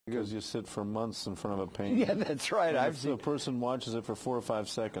Because you sit for months in front of a painting. Yeah, that's right. And if a person watches it for 4 or 5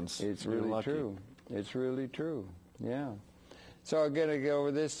 seconds, it's you're really lucky. true. It's really true. Yeah. So I'm going to go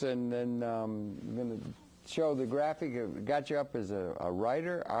over this, and then I'm going to show the graphic. It got you up as a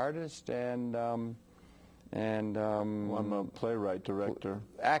writer, artist, and well, I'm a playwright, director.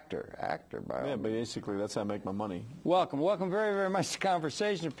 Actor, by all Yeah, means. basically, that's how I make my money. Welcome very, very much to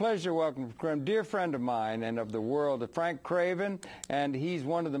Conversation. A pleasure welcome a dear friend of mine and of the world, Frank Craven, and he's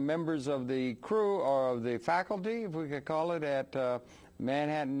one of the members of the crew, or of the faculty, if we could call it, at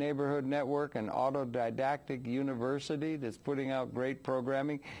Manhattan Neighborhood Network, an autodidactic university that's putting out great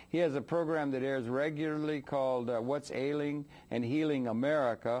programming. He has a program that airs regularly called What's Ailing and Healing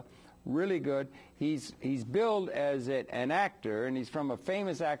America. Really good. He's billed as an actor, and he's from a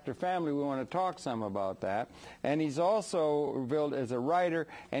famous actor family. We want to talk some about that. And he's also billed as a writer,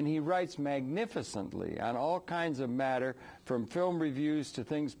 and he writes magnificently on all kinds of matter, from film reviews to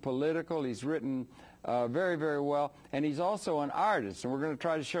things political. He's written very, very well. And he's also an artist, and we're going to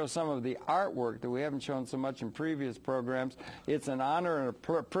try to show some of the artwork that we haven't shown so much in previous programs. It's an honor and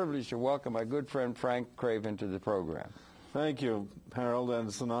a privilege to welcome my good friend Frank Craven to the program. Thank you, Harold, and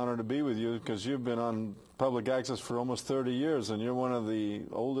it's an honor to be with you because you've been on public access for almost 30 years, and you're one of the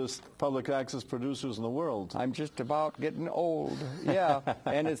oldest public access producers in the world. I'm just about getting old, yeah.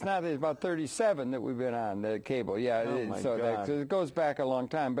 And it's about 37 that we've been on the cable, yeah. Oh my God. It goes back a long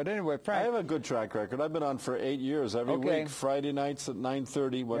time. But anyway, Frank, I have a good track record. I've been on for 8 years. Every week, Friday nights at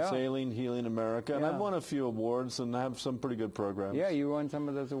 9:30, What's Ailing, Healing America. And I've won a few awards and have some pretty good programs. Yeah, you won some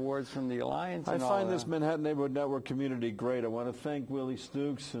of those awards from the Alliance. I find this Manhattan Neighborhood Network community great. I want to thank Willie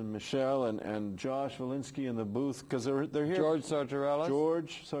Stooks and Michelle and Josh Walensky in the booth, because they're here. George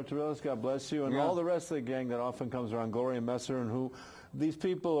Soterelis, God bless you, and all the rest of the gang that often comes around, Gloria Messer, and who these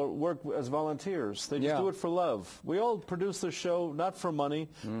people work as volunteers. They just do it for love. We all produce the show not for money,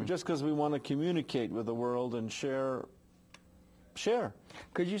 but just because we want to communicate with the world and share.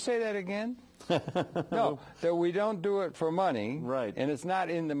 Could you say that again? No, that we don't do it for money, right? And it's not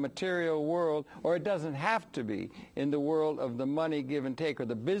in the material world, or it doesn't have to be in the world of the money give and take, or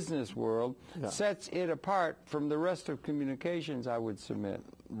the business world. Sets it apart from the rest of communications, I would submit.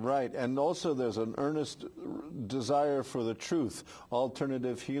 Right, and also there's an earnest desire for the truth,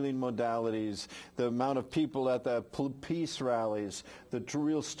 alternative healing modalities, the amount of people at the peace rallies, the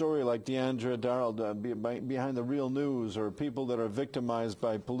real story like Deandra Darrell behind the real news, or people that are victimized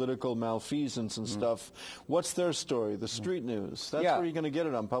by political malfeasance and stuff. What's their story? The street news. That's where you're going to get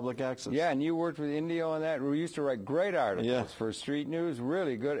it on public access. Yeah, and you worked with Indio on that. We used to write great articles for street news,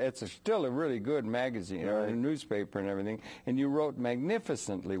 really good. It's still a really good magazine, or a newspaper and everything, and you wrote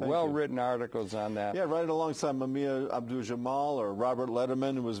magnificently well-written articles on that. Yeah, right alongside Mamiya Abdul-Jamal or Robert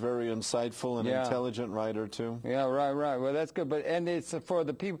Letterman, who was very insightful and intelligent writer, too. Yeah, right. Well, that's good. And it's for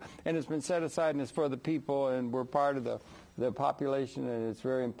the people, and it's been set aside, and it's for the people, and we're part of the population, and it's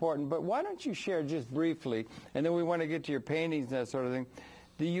very important. But why don't you share just briefly, and then we want to get to your paintings and that sort of thing,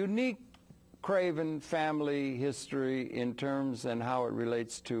 the unique Craven family history in terms and how it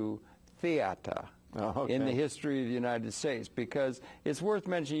relates to theater. In the history of the United States, because it's worth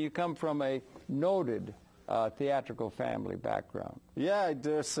mentioning you come from a noted theatrical family background. Yeah, I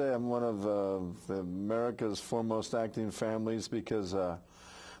dare say I'm one of America's foremost acting families, because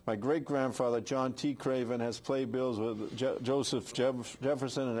my great-grandfather, John T. Craven, has playbills with Joseph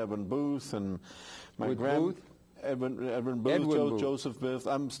Jefferson and Edwin Booth, and my Edwin Booth, Joseph Booth.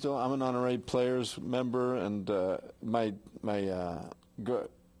 I'm an honorary players member, and my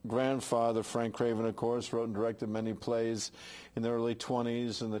grandfather, Frank Craven, of course, wrote and directed many plays in the early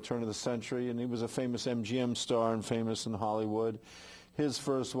 20s and the turn of the century, and he was a famous MGM star and famous in Hollywood. His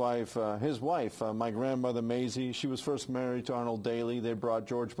first wife, my grandmother Maisie, she was first married to Arnold Daly. They brought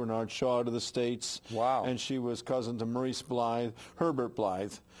George Bernard Shaw to the States. Wow. And she was cousin to Maurice Blythe, Herbert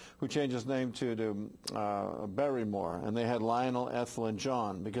Blythe, who changed his name to Barrymore. And they had Lionel, Ethel, and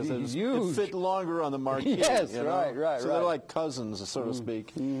John, because it fit longer on the marquee. Yes, you know? right. So they're like cousins, so to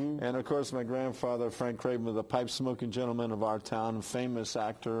speak. And, of course, my grandfather, Frank Craven, was a pipe-smoking gentleman of our town, famous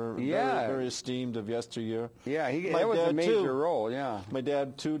actor, very esteemed of yesteryear. Yeah, that was a major role, My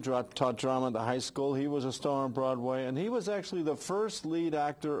dad, too, taught drama at the high school. He was a star on Broadway, and he was actually the first lead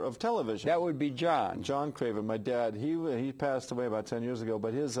actor of television. That would be John. John Craven, my dad. He passed away about 10 years ago,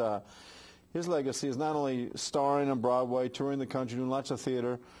 but his legacy is not only starring on Broadway, touring the country, doing lots of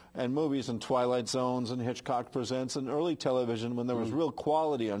theater, and movies and Twilight Zones and Hitchcock Presents and early television when there was real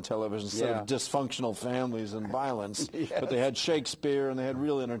quality on television instead of dysfunctional families and violence. But they had Shakespeare and they had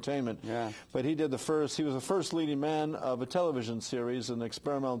real entertainment. But he was the first leading man of a television series, an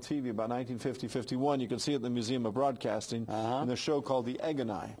experimental TV about 1950-51. You can see it in the Museum of Broadcasting in the show called The Egg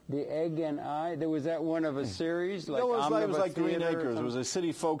and I. The Egg and I? Was that one of a series? Like no, it was like Green Acres. It was a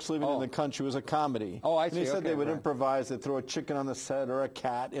city folks living in the country. It was a comedy. Oh, I see. And he said they would improvise. They'd throw a chicken on the set or a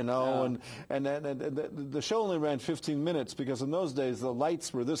cat, you know, and the show only ran 15 minutes because in those days the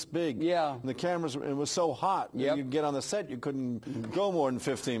lights were this big. Yeah. And the cameras, it was so hot. You'd get on the set, you couldn't go more than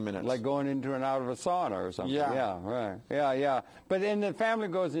 15 minutes. Like going into and out of a sauna or something. Yeah. Right. Yeah. But then the family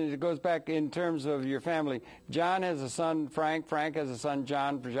goes back in terms of your family. John has a son, Frank. Frank has a son,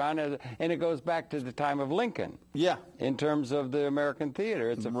 John. And it goes back to the time of Lincoln. Yeah. In terms of the American theater.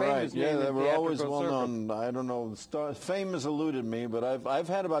 It's a famous name. Yeah, they were always well known. I don't know. Fame has eluded me, but I've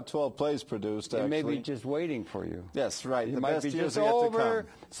had about 12 plays produced, actually. It may be just waiting for you. Yes, right. It the might best be years just are yet over, to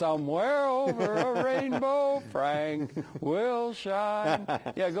come. somewhere over a rainbow, Frank will shine.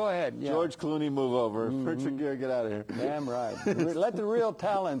 Yeah, go ahead. Yeah. George Clooney, move over. Richard Gere, get out of here. Damn right. Let the real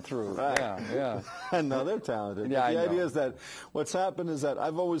talent through. Right. Yeah. No, they're talented. Yeah, the idea is that what's happened is that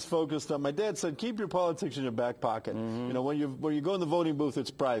I've always focused on, my dad said, keep your politics in your back pocket. You know, when you go in the voting booth,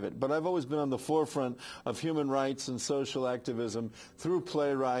 it's private. But I've always been on the forefront of human rights and social activism through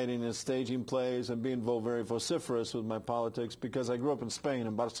playwriting and staging plays and being very vociferous with my politics because I grew up in Spain,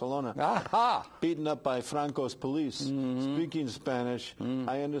 in Barcelona, beaten up by Franco's police, speaking Spanish.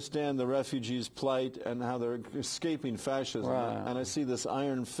 I understand the refugees' plight and how they're escaping fascism. And I see this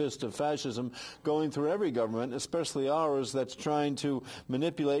iron fist of fascism going through every government, especially ours, that's trying to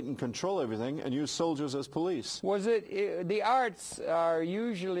manipulate and control everything and use soldiers as police. Was it, the arts are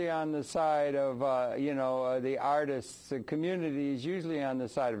usually on the side of, the artists, the community is usually on the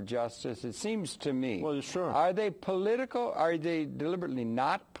side of justice, it seems to me. Well, sure. Are they political? Are they deliberately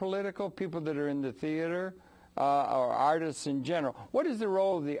not political, people that are in the theater or artists in general? What is the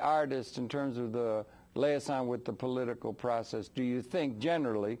role of the artist in terms of the liaison with the political process, do you think,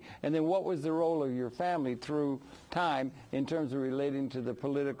 generally? And then what was the role of your family through time in terms of relating to the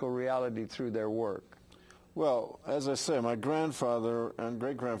political reality through their work? Well, as I say, my grandfather and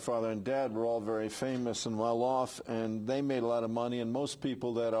great-grandfather and dad were all very famous and well-off, and they made a lot of money, and most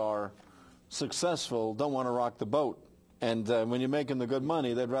people that are successful don't want to rock the boat. And when you're making the good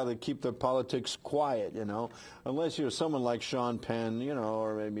money, they'd rather keep their politics quiet, you know, unless you're someone like Sean Penn, you know,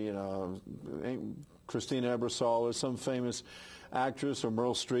 or maybe, Christine Ebersol or some famous actress, or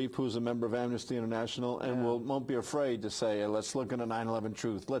Meryl Streep, who's a member of Amnesty International, and won't be afraid to say, let's look into 9/11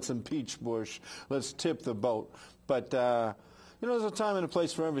 truth, let's impeach Bush, let's tip the boat. But, there's a time and a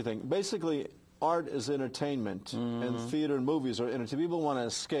place for everything. Basically, art is entertainment, and theater and movies are entertainment. People want to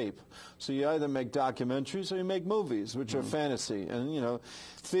escape. So you either make documentaries or you make movies, which are fantasy. And,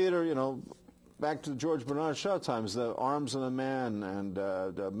 theater, back to the George Bernard Shaw times, the Arms of the Man and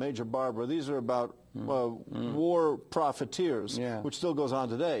the Major Barbara, these are about war profiteers, which still goes on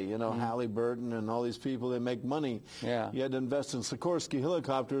today. Halliburton and all these people, they make money. You had to invest in Sikorsky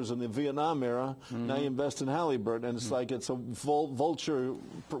helicopters in the Vietnam era. Now you invest in Halliburton, and it's like it's a vulture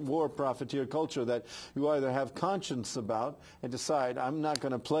war profiteer culture that you either have conscience about and decide, I'm not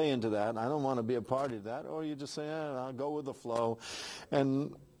going to play into that, I don't want to be a party to that, or you just say, I'll go with the flow.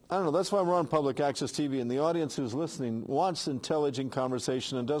 And I don't know, that's why we're on public access TV, and the audience who's listening wants intelligent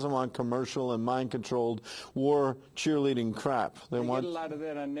conversation and doesn't want commercial and mind-controlled war cheerleading crap. They want get a lot of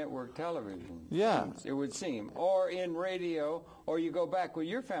that on network television. Yeah. It would seem. Or in radio, or you go back, well,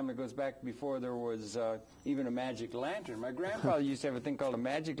 your family goes back before there was even a magic lantern. My grandfather used to have a thing called a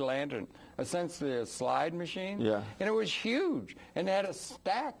magic lantern, essentially a slide machine. Yeah. And it was huge, and it had a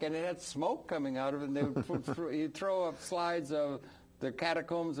stack, and it had smoke coming out of it, and they would you'd throw up slides of the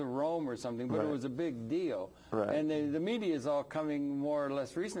catacombs of Rome or something, but it was a big deal. And the media is all coming more or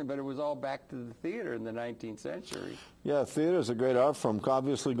less recently, but it was all back to the theater in the 19th century. Yeah, theater is a great art form,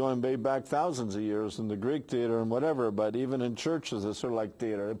 obviously going way back thousands of years in the Greek theater and whatever, but even in churches it's sort of like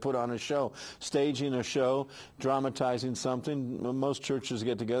theater. They put on a show, staging a show, dramatizing something. Most churches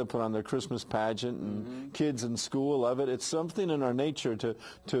get together, put on their Christmas pageant, and kids in school love it. It's something in our nature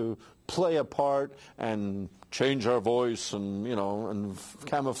to play a part and change our voice and, you know, and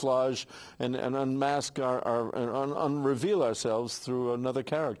camouflage and unmask and reveal ourselves through another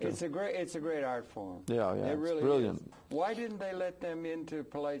character. It's a great art form. Yeah, it really it's brilliant. Is. Why didn't they let them into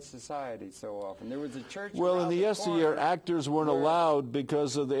polite society so often? There was a church. Well, in the yesteryear, actors weren't allowed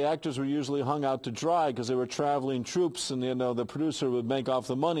because the actors were usually hung out to dry because they were traveling troops, and, you know, the producer would make off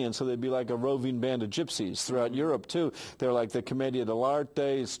the money, and so they'd be like a roving band of gypsies throughout Europe too. They're like the Commedia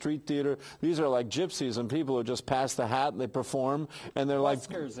dell'arte, street theater. These are like gypsies, and people who just pass the hat and they perform, and they're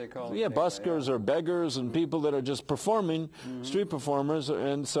buskers, they call them. Yeah, buskers or beggars, and people that are just performing, street performers,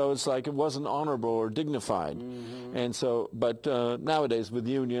 and so it's like it wasn't honorable or dignified. And so, but nowadays with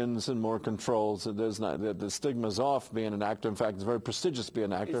unions and more controls, there's not the stigma's off being an actor. In fact, it's very prestigious to be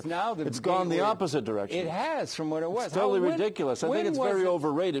an actor. It's gone the opposite direction. It has from what it was. It's totally ridiculous. I think it's very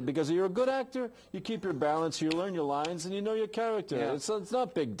overrated because you're a good actor, you keep your balance, you learn your lines, and you know your character. Yeah. It's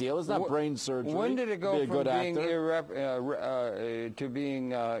not a big deal. It's not brain surgery. When did it go from being to being,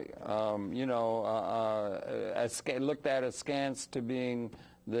 looked at askance to being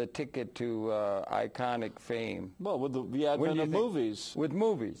the ticket to iconic fame? Well, with the advent of movies. With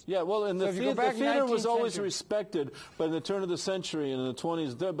movies. Yeah, well, and the theater was always respected by the turn of the century in the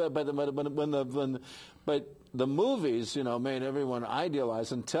 20s. But the movies, you know, made everyone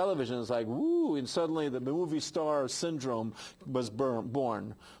idealize, and television is like, woo, and suddenly the movie star syndrome was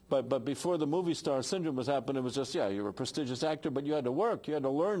born. But before the movie star syndrome was happening, it was just, yeah, you were a prestigious actor, but you had to work. You had to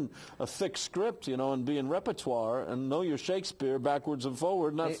learn a thick script, you know, and be in repertoire and know your Shakespeare backwards and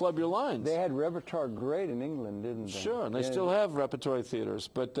forward, not flub your lines. They had repertoire great in England, didn't they? Sure, and they still have repertory theaters,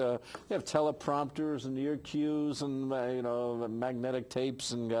 but they have teleprompters and ear cues and, you know, magnetic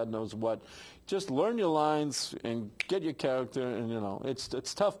tapes and God knows what. Just learn your lines and get your character, and, you know, it's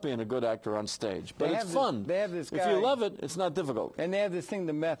tough being a good actor on stage, but it's fun. They have this guy, if you love it, it's not difficult. And they have this thing,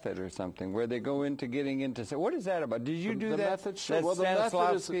 the method or something, where they go into getting into. What is that about? Did you do that? The method, sure. That's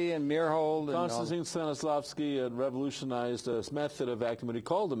Stanislavski and Meyerhold. Konstantin Stanislavski had revolutionized this method of acting, what he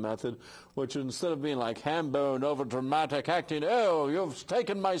called a method, which instead of being like ham-bone, over-dramatic acting, oh, you've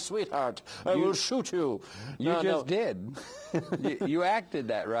taken my sweetheart, I will shoot you. You did. You acted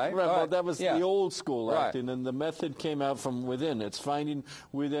that, right? Right, well, that was the old school acting, and the method came out from within. It's finding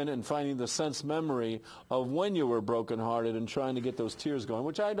within and finding the sense memory of when you were brokenhearted and trying to get those tears going,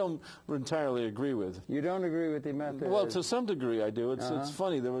 which I don't entirely agree with. You don't agree with the method? Well, to some degree I do. It's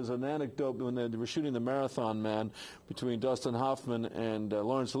funny. There was an anecdote when they were shooting The Marathon Man between Dustin Hoffman and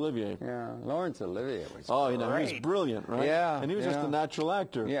Laurence Olivier. Yeah, Laurence Olivier was you know, he was brilliant, right? Yeah. And he was just a natural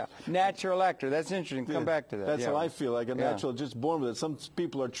actor. Yeah, natural actor. That's interesting. Come back to that. That's how I feel, like a natural, just born with it. Some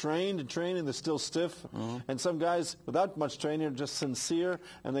people are trained and they're still stiff, and some guys without much training are just sincere,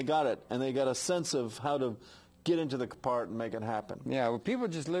 and they got it, and they got a sense of how to get into the part and make it happen. Yeah, well, people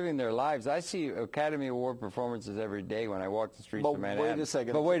just living their lives. I see Academy Award performances every day when I walk the streets of Manhattan. Wait a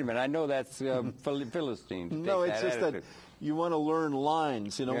second. But wait a minute, I know that's Philistine. No, it's just that you want to learn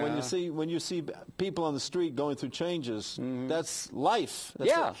lines. You know, Yeah. when you see people on the street going through changes, that's life.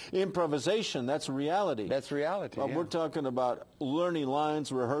 That's Yeah. Improvisation, that's reality. That's reality. Yeah. We're talking about learning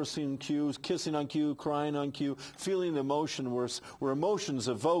lines, rehearsing cues, kissing on cue, crying on cue, feeling emotion where emotion's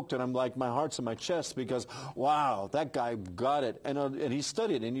evoked, and I'm like, my heart's in my chest because, wow, that guy got it. And he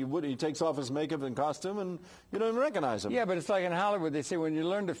studied, and he takes off his makeup and costume, and you don't even recognize him. Yeah, but it's like in Hollywood, they say when you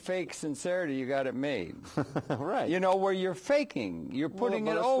learn to fake sincerity, you got it made. Right. You know, where you're faking, you're putting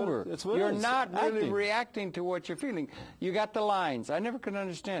it over. You're not really reacting to what you're feeling. You got the lines. I never could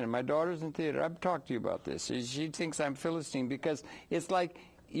understand it. My daughter's in theater. I've talked to you about this. She thinks I'm Philistine because it's like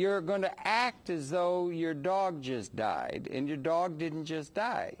you're going to act as though your dog just died, and your dog didn't just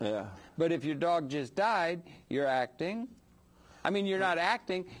die. Yeah. But if your dog just died, you're acting. I mean, you're not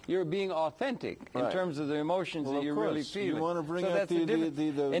acting, you're being authentic in terms of the emotions that you're really feeling. You want to bring out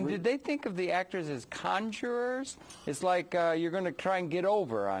And did they think of the actors as conjurers? It's like you're going to try and get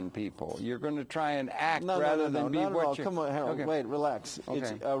over on people. You're going to try and act rather than be what you're... Come on, Harold, wait, relax.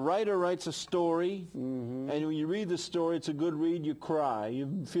 Okay. A writer writes a story, and when you read the story, it's a good read, you cry,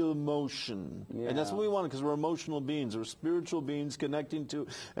 you feel emotion. Yeah. And that's what we want, because we're emotional beings. We're spiritual beings connecting to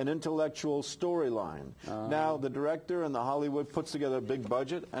an intellectual storyline. Now, the director and the Hollywood puts together a big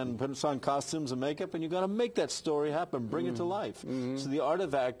budget and puts on costumes and makeup, and you've got to make that story happen, bring it to life. So the art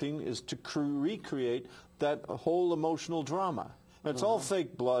of acting is to recreate that whole emotional drama. And it's all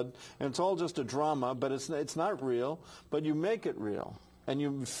fake blood, and it's all just a drama, but it's not real, but you make it real. And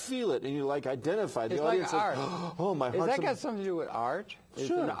you feel it, and you like identify. The it's audience like art. Oh, my heart. Has that got something to do with art? It's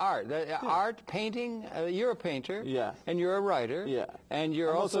Sure. an art. Art, painting, you're a painter. Yeah. And you're a writer. Yeah. And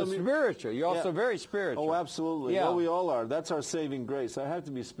you're also spiritual. You're also very spiritual. Oh, absolutely. Yeah. Well, we all are. That's our saving grace. I have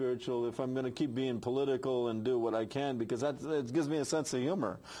to be spiritual if I'm going to keep being political and do what I can, because it gives me a sense of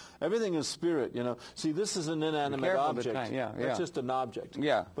humor. Everything is spirit, you know. See, this is an inanimate object. Yeah, It's just an object.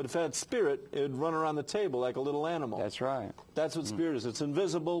 Yeah. But if it had spirit, it would run around the table like a little animal. That's right. That's what spirit is. It's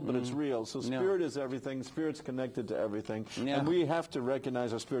invisible, but it's real. So spirit is everything. Spirit's connected to everything. Yeah. And we have to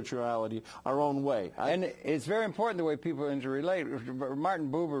recognize our spirituality our own way. And it's very important the way people interrelate.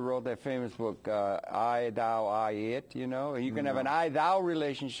 Martin Buber wrote that famous book, I, Thou, I, It, you know. You can have an I-Thou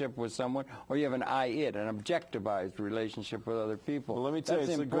relationship with someone, or you have an I-It, an objectivized relationship with other people. Well, let me tell you, That's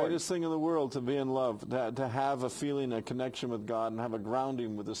it's the important. greatest thing in the world to be in love, to have a feeling, a connection with God, and have a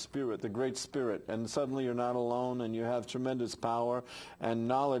grounding with the Spirit, the great Spirit. And suddenly you're not alone, and you have tremendous power and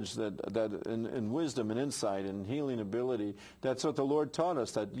knowledge and wisdom and insight and healing ability. That's what the Lord taught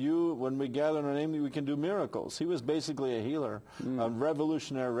us, that when we gather in our name, we can do miracles. He was basically a healer, a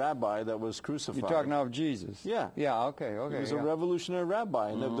revolutionary rabbi that was crucified. You're talking now of Jesus? Yeah. Yeah, okay. He was a revolutionary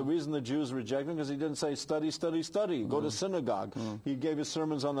rabbi. And the reason the Jews rejected him, because he didn't say, study, study, study, go to synagogue. He gave his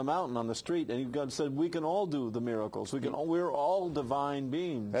sermons on the mountain, on the street, and God said, we can all do the miracles. We're all divine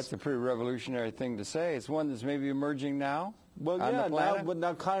beings. That's a pretty revolutionary thing to say. It's one that's maybe emerging now. Well, yeah,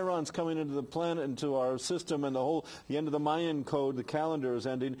 now Chiron's coming into the planet, into our system, and the end of the Mayan code, the calendar is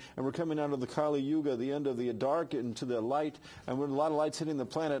ending, and we're coming out of the Kali Yuga, the end of the dark into the light, and a lot of light's hitting the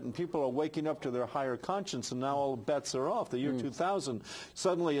planet, and people are waking up to their higher conscience, and now all bets are off. The year 2000,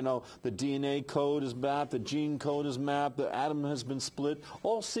 suddenly, you know, the DNA code is mapped, the gene code is mapped, the atom has been split.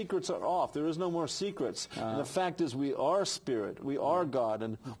 All secrets are off. There is no more secrets. And the fact is, we are spirit. We are God.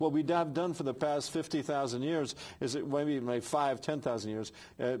 And what we have done for the past 50,000 years is maybe 10,000 years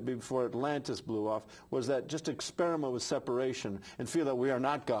before Atlantis blew off, was that just experiment with separation and feel that we are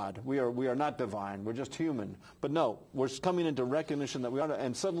not God. We are not divine. We're just human. But no, we're coming into recognition that we are,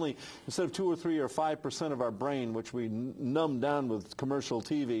 and suddenly, instead of 2 or 3 or 5% of our brain, which we numb down with commercial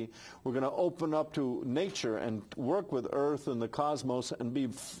TV, we're going to open up to nature and work with Earth and the cosmos and be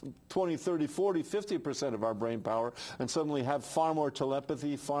 20, 30, 40, 50% of our brain power, and suddenly have far more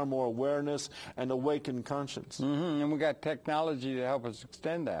telepathy, far more awareness, and awakened conscience. And we got technology to help us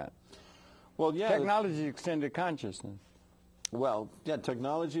extend that. Well, yeah. Technology extended consciousness. Well, yeah,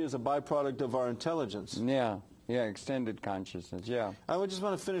 technology is a byproduct of our intelligence. Yeah, extended consciousness, yeah. I just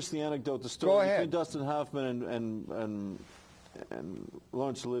want to finish the anecdote, the story Go ahead. between Dustin Hoffman and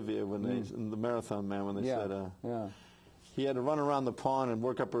Laurence Olivier when they, in the Marathon Man, when they said he had to run around the pond and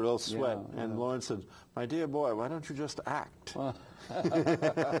work up a real sweat. And Lawrence said, "My dear boy, why don't you just act?" Method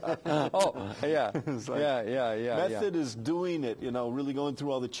is doing it, you know, really going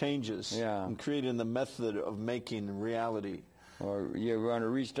through all the changes and creating the method of making reality. Or you want to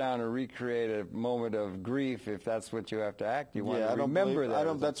reach down and recreate a moment of grief if that's what you have to act. You want to remember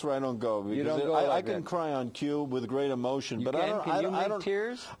that. That's where I don't go. You don't go I can cry on cue with great emotion, but Can you make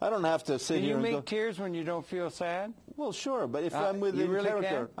tears? I don't have to sit here and Can you make tears when you don't feel sad? Well, sure, but if I'm within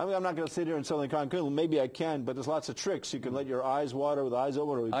character, I mean, I'm not going to sit here and suddenly cry. Maybe I can, but there's lots of tricks. You can let your eyes water with eyes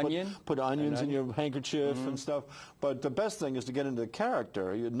open, or put onions in your handkerchief and stuff. But the best thing is to get into the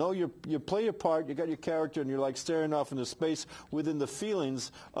character. You know, you play your part, you got your character, and you're like staring off into space within the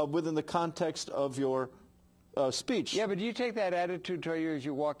feelings, within the context of your speech. Yeah, but do you take that attitude to you as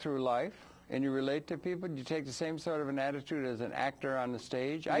you walk through life? And you relate to people? Do you take the same sort of an attitude as an actor on the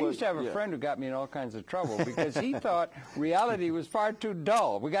stage? I used to have a friend who got me in all kinds of trouble because he thought reality was far too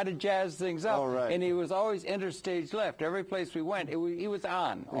dull. We got to jazz things up. And he was always interstage left. Every place we went, he was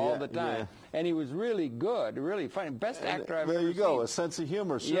on all the time. Yeah. And he was really good, really funny. Best actor I've ever seen. There you go, a sense of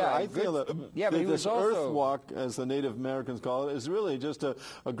humor. Sure, yeah, I feel that but he was this also, earth walk, as the Native Americans call it, is really just a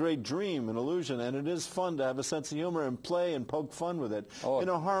great dream, an illusion. And it is fun to have a sense of humor and play and poke fun with it in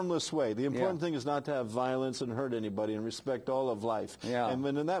a harmless way. The important thing is not to have violence and hurt anybody and respect all of life. Yeah. And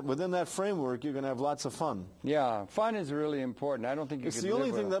within that framework, you're going to have lots of fun. Yeah, fun is really important. I don't think it's the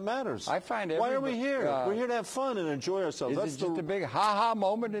only thing that matters. I find why are we here? We're here to have fun and enjoy ourselves. Is it just a big ha-ha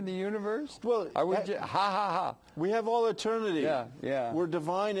moment in the universe? Well, ha-ha-ha. We have all eternity. Yeah. We're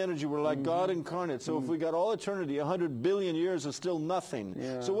divine energy. We're like God incarnate. So if we got all eternity, 100 billion years is still nothing.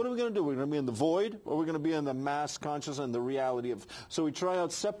 Yeah. So what are we going to do? We're going to be in the void, or we're going to be in the mass consciousness and the reality of... So we try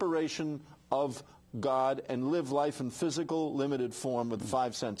out separation of God and live life in physical, limited form with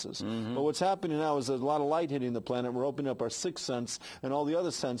 5 senses. But what's happening now is there's a lot of light hitting the planet. We're opening up our 6th sense and all the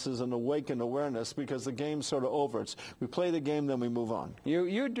other senses and awakened awareness because the game's sort of over. We play the game, then we move on.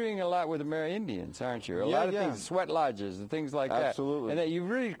 You're doing a lot with Amerindians, aren't you? A lot of things, sweat lodges and things like that. Absolutely. And that you've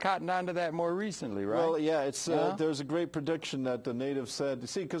really cottoned on to that more recently, right? Well, yeah, it's there's a great prediction that the natives said,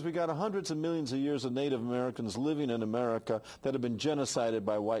 see, because we got hundreds of millions of years of Native Americans living in America that have been genocided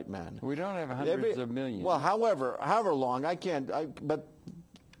by white men. We don't have hundreds of millions. Well, however long, but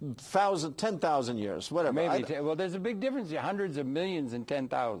 10,000 years, whatever. Maybe. Well, there's a big difference, hundreds of millions and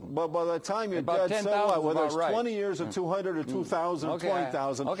 10,000. But by the time you're dead, so what? Whether it's 20 years or 200 or 2,000 or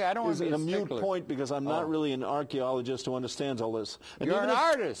 20,000 I don't want to be a mute point because I'm not really an archaeologist who understands all this. And you're an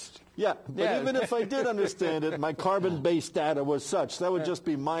artist. Yeah, but even if I did understand it, my carbon-based data was such. That would just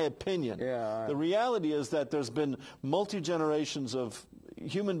be my opinion. Yeah, The reality is that there's been multi-generations of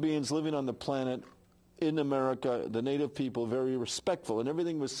human beings living on the planet in America, the native people, very respectful, and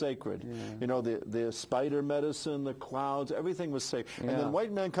everything was sacred. You know, the spider medicine, the clouds, everything was sacred. And then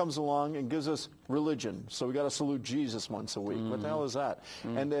white man comes along and gives us religion. So we got to salute Jesus once a week. What the hell is that?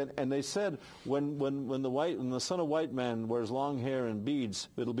 And they said when the son of white man wears long hair and beads,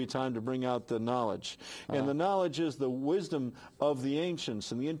 it'll be time to bring out the knowledge. And the knowledge is the wisdom of the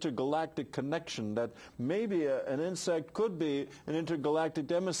ancients and the intergalactic connection that maybe an insect could be an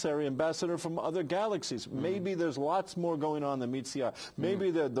intergalactic emissary, ambassador from other galaxies. Maybe there's lots more going on than meets the eye.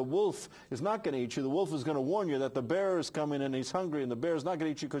 Maybe the wolf is not going to eat you. The wolf is going to warn you that the bear is coming and he's hungry, and the bear is not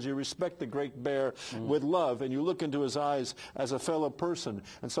going to eat you because you respect the great bear with love, and you look into his eyes as a fellow person,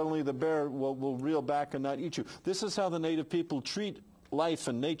 and suddenly the bear will reel back and not eat you. This is how the native people treat life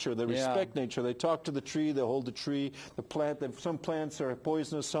and nature. They respect nature. They talk to the tree. They hold the tree. The plant. Some plants are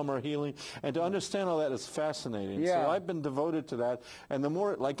poisonous. Some are healing. And to understand all that is fascinating. So I've been devoted to that. And the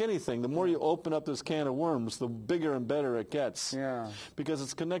more, like anything, the more you open up this can of worms, the bigger and better it gets. Because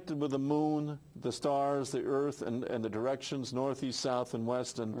it's connected with the moon, the stars, the earth, and the directions, north, east, south, and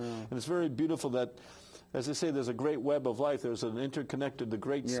west. And it's very beautiful that, as they say, there's a great web of life. There's an interconnected, the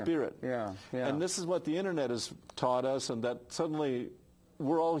great spirit. And this is what the internet has taught us, and that suddenly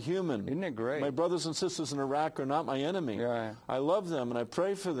we're all human. Isn't it great? My brothers and sisters in Iraq are not my enemy. I love them and I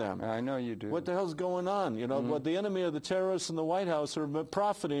pray for them. I know you do. What the hell's going on? You know, what the enemy of the terrorists in the White House are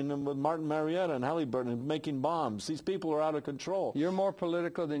profiting with Martin Marietta and Halliburton and making bombs. These people are out of control. You're more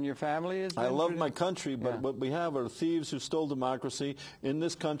political than your family is? I love my country, but what we have are thieves who stole democracy in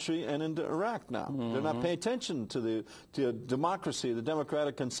this country and into Iraq now. They're not paying attention to the democracy, the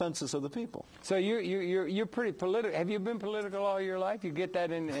democratic consensus of the people. So you're pretty political. Have you been political all your life? You get that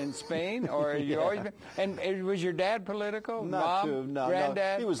in Spain, or you always been? And was your dad political? Mom,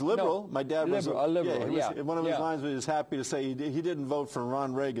 granddad? He was liberal. No. My dad was liberal. One of his lines was, he was happy to say he didn't vote for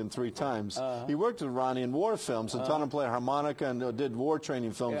Ron Reagan 3 times. He worked with Ronnie in war films and taught him to play harmonica and did war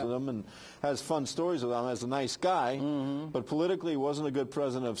training films with him and has fun stories with him as a nice guy. But politically, he wasn't a good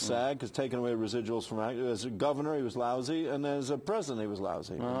president of SAG because taking away residuals from as a governor, he was lousy, and as a president, he was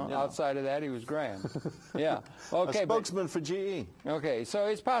lousy. Outside of that, he was grand. Okay, a spokesman for GE. Okay, so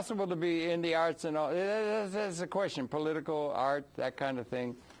it's possible to be in the arts and all. That's a question, political, art, that kind of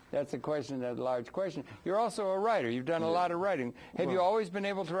thing. That's a question, that's a large question. You're also a writer. You've done a lot of writing. Have you always been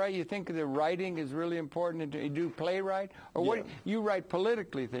able to write? You think that writing is really important? You do playwright? Or what? You write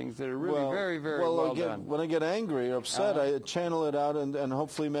politically things that are really very, very well done. When I get angry or upset, I channel it out and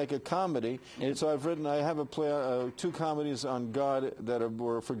hopefully make a comedy. So I have a play, 2 comedies on God that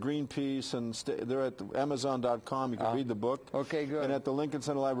were for Greenpeace, and they're at Amazon.com. You can read the book. Okay, good. And at the Lincoln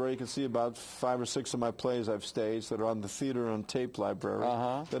Center Library, you can see about 5 or 6 of my plays I've staged that are on the theater and tape library.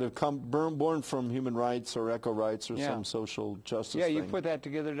 That have born from human rights or eco rights or some social justice thing. You put that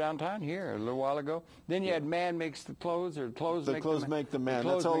together downtown here a little while ago. Then you had Man Makes the Clothes, or Clothes Make the Man. Make the Man.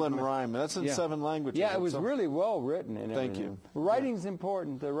 That's all in rhyme. That's in 7 languages. Yeah, it was really well written. And Thank you. Writing's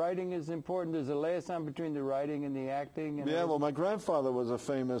important. The writing is important. There's a liaison between the writing and the acting. And well, my grandfather was a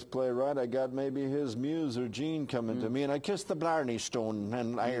famous playwright. I got maybe his muse or gene coming to me, and I kissed the Blarney Stone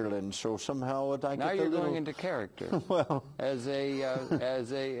in Ireland, so somehow I now you're going into character. Well, as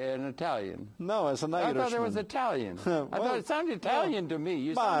an Italian. No, as an Irishman. I thought it was Italian. I thought it sounded Italian to me.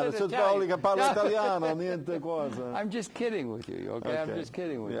 You sounded Italian. Italiano, I'm just kidding with you, okay? I'm just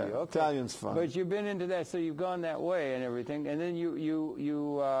kidding with you. Okay. Italian's fun. But you've been into that, so you've gone that way and everything. And then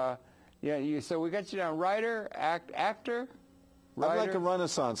so we got you down, writer, actor? I'm like a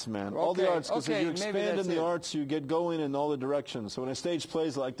Renaissance man. All the arts, because if you expand in the arts, you get going in all the directions. So when I stage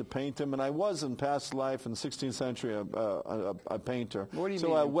plays, I like to paint them, and I was in past life in the 16th century a painter. What do you so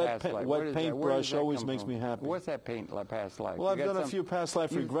mean a wet paintbrush always makes me happy. What's that past life? Well, I've done a few past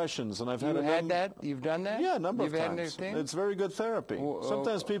life regressions, and I've had that? You've done that? Yeah, a number of times. It's very good therapy.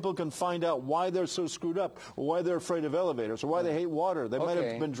 Sometimes people can find out why they're so screwed up, or why they're afraid of elevators, or why they hate water. They might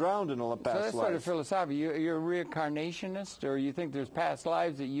have been drowned in a past life. So that's sort of philosophical. You're a reincarnationist, or you think there's past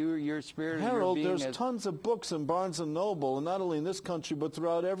lives that your spirit Harold, or your being there's tons of books in Barnes & Noble, and not only in this country, but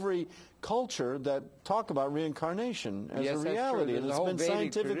throughout every culture that talk about reincarnation as a reality, and it's been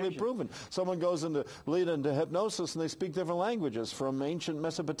scientifically proven. Someone goes into hypnosis and they speak different languages from ancient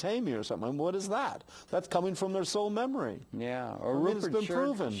Mesopotamia or something. What is that? That's coming from their soul memory. Yeah, or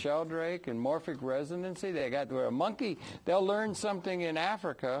Rupert Sheldrake and morphic resonancy. They got a monkey. They'll learn something in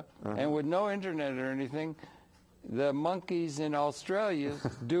Africa, and with no internet or anything, the monkeys in Australia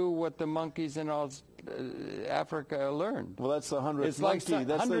do what the monkeys in Africa learned. Well, that's the 100th it's monkey. Like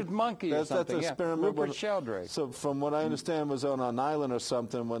that's 100th monkey or something. That's experiment. Rupert Sheldrake. So from what I understand was on an island or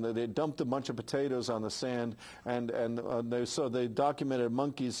something when they dumped a bunch of potatoes on the sand, and they documented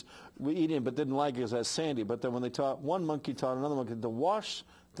monkeys eating it but didn't like it because that's sandy. But then when one monkey taught another monkey to wash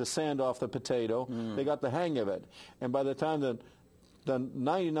the sand off the potato, they got the hang of it. And by the time the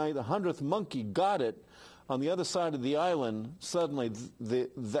 100th monkey got it, on the other side of the island, suddenly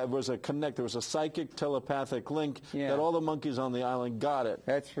there was a psychic telepathic link that all the monkeys on the island got it.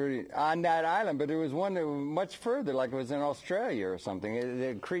 That's pretty, on that island, but there was one that was much further, like it was in Australia or something.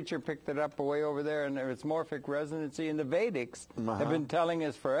 The creature picked it up way over there, and it's morphic resonancy. And the Vedics have been telling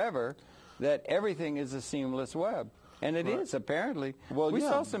us forever that everything is a seamless web. And it is, apparently. Well, we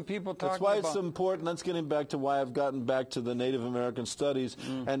saw some people talking about... That's why it's important. That's getting back to why I've gotten back to the Native American studies.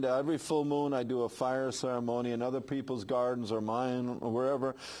 And every full moon I do a fire ceremony in other people's gardens or mine or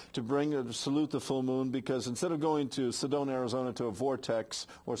wherever to salute the full moon, because instead of going to Sedona, Arizona to a vortex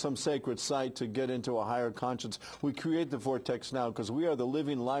or some sacred site to get into a higher conscience, we create the vortex now because we are the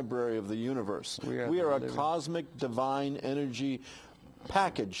living library of the universe. We are a cosmic, divine energy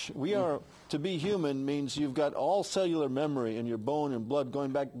package. We are... To be human means you've got all cellular memory in your bone and blood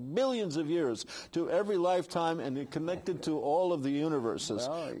going back billions of years to every lifetime, and you're connected to all of the universes.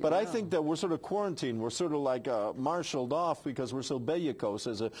 But I think that we're sort of quarantined. We're sort of like marshaled off because we're so bellicose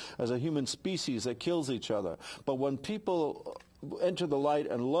as a human species that kills each other. But when people enter the light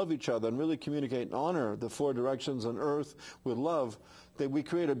and love each other and really communicate and honor the four directions on earth with love, that we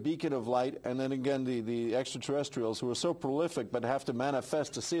create a beacon of light. And then again, the extraterrestrials who are so prolific but have to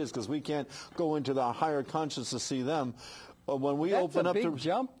manifest to see us because we can't go into the higher consciousness to see them. When we open up, that's a big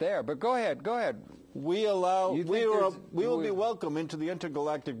jump there. But go ahead. We will be welcome into the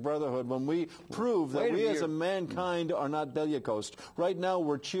intergalactic brotherhood when we prove that we as a mankind are not bellicose. Right now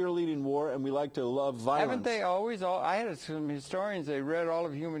we're cheerleading war and we like to love violence. Haven't they always? I had some historians, they read all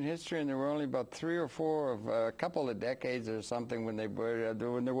of human history, and there were only about 3 or 4 of a couple of decades or something when there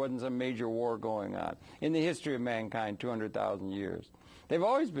wasn't some major war going on in the history of mankind, 200,000 years. They've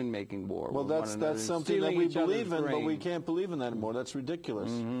always been making war. Well, that's something that we believe in, but we can't believe in that anymore. That's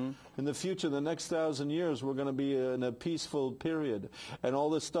ridiculous. In the future, the next 1,000 years, we're going to be in a peaceful period, and all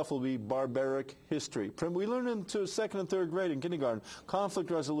this stuff will be barbaric history. We learn into 2nd and 3rd grade in kindergarten,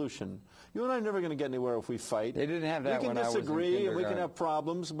 conflict resolution. You and I are never going to get anywhere if we fight. They didn't have that when I was in kindergarten. We can disagree, and we can have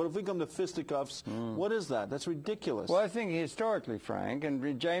problems, but if we come to fisticuffs, what is that? That's ridiculous. Well, I think historically, Frank,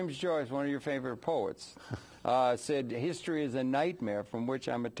 and James Joyce, one of your favorite poets, said, history is a nightmare from which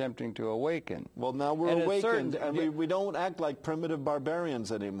I'm attempting to awaken. Well, now we're awakened, and we don't act like primitive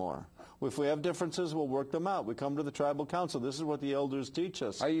barbarians anymore. If we have differences, we'll work them out. We come to the tribal council. This is what the elders teach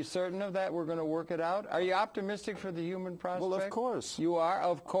us. Are you certain of that? We're going to work it out? Are you optimistic for the human prospect? Well, of course. You are?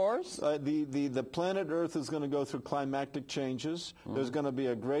 Of course? The planet Earth is going to go through climactic changes. There's going to be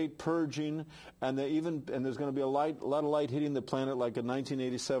a great purging, and there's going to be a lot of light hitting the planet, like in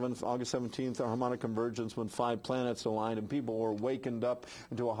 1987, August 17th, our harmonic convergence, when 5 planets aligned and people were wakened up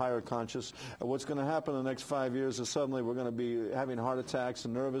into a higher conscious. And what's going to happen in the next 5 years is suddenly we're going to be having heart attacks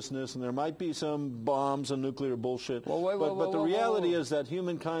and nervousness, and there might be some bombs and nuclear bullshit. But the reality is that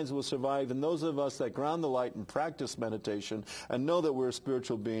humankind will survive, and those of us that ground the light and practice meditation and know that we're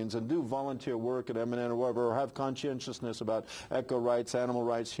spiritual beings and do volunteer work at Eminent or wherever, or have conscientiousness about eco rights, animal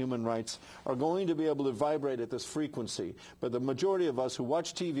rights, human rights, are going to be able to vibrate at this frequency. But the majority of us who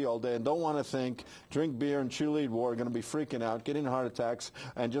watch TV all day and don't want to think, drink beer and cheerlead war are going to be freaking out, getting heart attacks,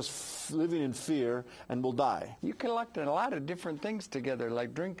 and just living in fear, and will die. You collect a lot of different things together,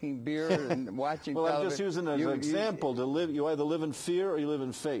 like drinking beer fear and watching well, television. I'm just using it as an example. To live, you either live in fear or you live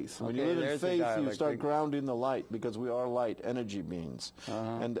in faith. When you live in faith, you start grounding the light, because we are light, energy beings.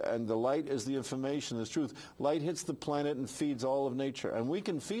 And the light is the information, is truth. Light hits the planet and feeds all of nature. And we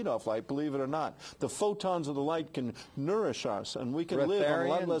can feed off light, believe it or not. The photons of the light can nourish us, and we can live on a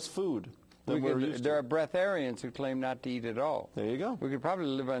lot less food. There are breatharians who claim not to eat at all. There you go. We could probably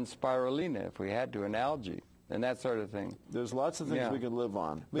live on spirulina if we had to, and algae, and that sort of thing. There's lots of things we can live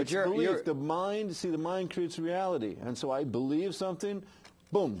on. But the mind creates reality. And so I believe something,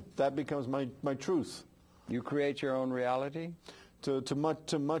 boom, that becomes my truth. You create your own reality? To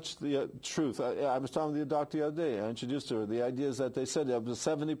much the truth. I was talking to the doctor the other day. I introduced her. The idea is that they said that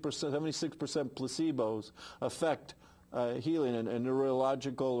 76% placebos affect healing and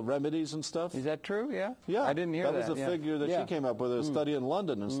neurological remedies and stuff. Is that true? Yeah? Yeah. I didn't hear that. That was a figure that she came up with, a study in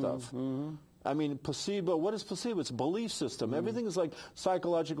London and stuff. I mean, placebo, what is placebo? It's a belief system. Everything is like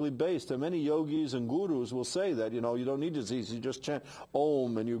psychologically based. And many yogis and gurus will say that, you don't need disease. You just chant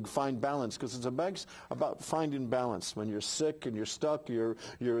Om and you find balance, because it's about finding balance. When you're sick and you're stuck, you're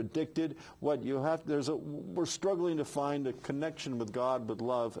addicted, we're struggling to find a connection with God, with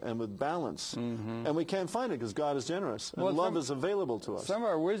love, and with balance. And we can't find it because God is generous. And love is available to us. Some of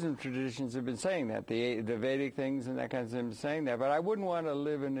our wisdom traditions have been saying that. The Vedic things and that kind of thing have been saying that. But I wouldn't want to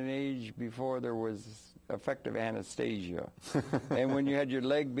live in an age before there was effective anesthesia. And when you had your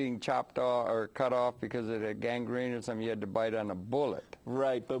leg being chopped off or cut off because of a gangrene or something, you had to bite on a bullet.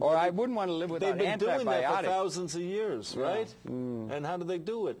 Right. Or I wouldn't want to live without antibiotics. They've been doing that for thousands of years, right? And how do they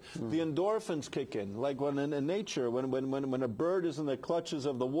do it? The endorphins kick in. Like when in nature, when a bird is in the clutches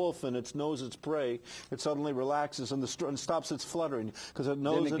of the wolf and it knows its prey, it suddenly relaxes and stops its fluttering, because it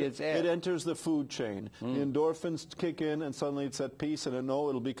knows it enters the food chain. The endorphins kick in and suddenly it's at peace, and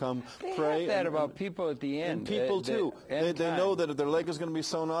it'll become prey. That about people at the end. And people too. They know that if their leg is going to be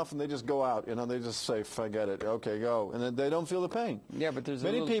sewn off, and they just go out. They just say, "Forget it. Okay, go," and then they don't feel the pain. Yeah, but there's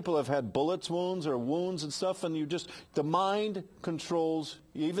many people have had bullets wounds or wounds and stuff, and the mind controls.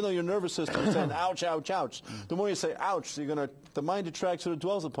 Even though your nervous system is saying "ouch, ouch, ouch," the more you say "ouch," the mind attracts what it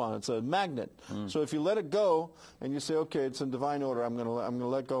dwells upon. It's a magnet. So if you let it go and you say, "Okay, it's in divine order. I'm going to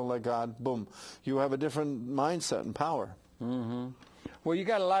let go and let God," boom, you have a different mindset and power. Well, you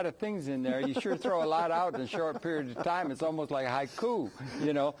got a lot of things in there. You sure throw a lot out in a short period of time. It's almost like haiku,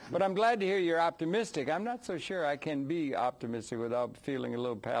 But I'm glad to hear you're optimistic. I'm not so sure I can be optimistic without feeling a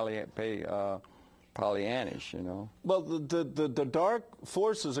little Pollyannish, Well, the dark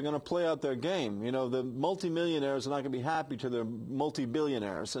forces are going to play out their game. The multimillionaires are not going to be happy to their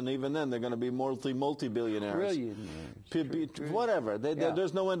multi-billionaires, and even then they're going to be multi-billionaires. Whatever.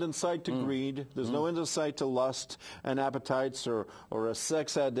 There's no end in sight to greed. There's no end in sight to lust and appetites, or a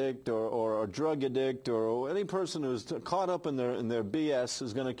sex addict, or a drug addict, or any person who's caught up in their BS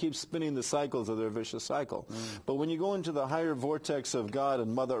is going to keep spinning the cycles of their vicious cycle. But when you go into the higher vortex of God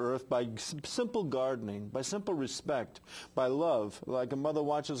and Mother Earth, by simple gardening, by simple respect, by love, like a mother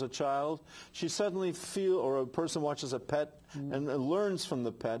watches a child, she suddenly or a person watches a pet and learns from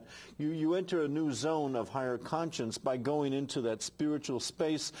the pet. You enter a new zone of higher conscience by going into that spiritual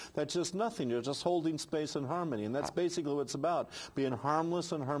space that's just nothing. You're just holding space and harmony, and that's basically what it's about, being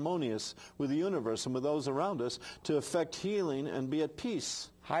harmless and harmonious with the universe and with those around us to effect healing and be at peace.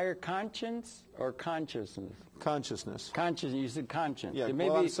 Higher conscience or consciousness? Consciousness. Conscience. You said conscience. Yeah,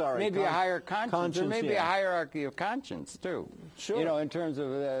 maybe, I'm sorry. Maybe a higher conscience, or maybe a hierarchy of conscience too. Sure. In terms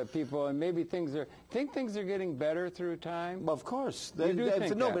of people, and maybe things are getting better through time. Well, of course. But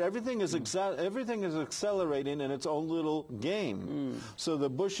everything is accelerating in its own little game. So the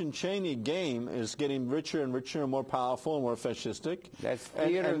Bush and Cheney game is getting richer and richer and more powerful and more fascistic. That's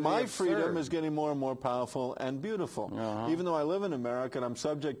theater. And my freedom is getting more and more powerful and beautiful. Even though I live in America and I'm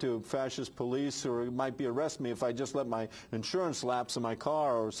subject to fascist police who might arrest me if I just let my insurance lapse in my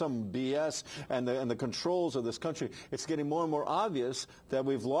car or some BS, and the controls of this country, it's getting more and more obvious that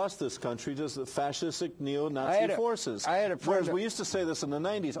we've lost this country to the fascistic neo-Nazi forces. Whereas we used to say this in the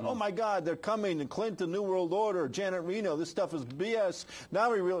 90s, oh my God, they're coming, and Clinton, New World Order, Janet Reno, this stuff is BS.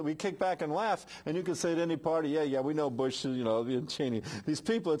 Now we kick back and laugh, and you can say to any party, yeah, we know Bush, Cheney. These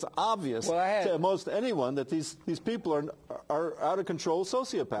people, it's obvious to most anyone that these people are out of control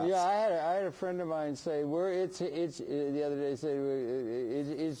sociopaths. Yeah, I had a friend of mine say, the other day said,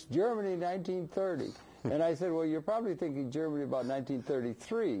 it's Germany 1930. And I said, well, you're probably thinking Germany about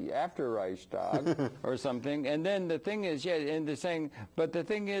 1933, after Reichstag or something. And then the thing is, but the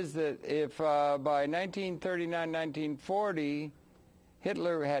thing is that if by 1939, 1940,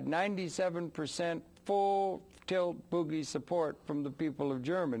 Hitler had 97% full tilt boogie support from the people of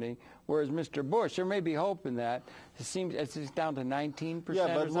Germany, whereas Mr. Bush, there may be hope in that. It seems it's down to 19%.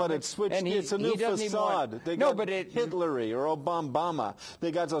 Yeah, but what it switched, it's a new facade. They got Hitlery or Obama.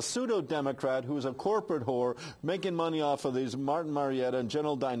 They got a pseudo-democrat who's a corporate whore making money off of these Martin Marietta and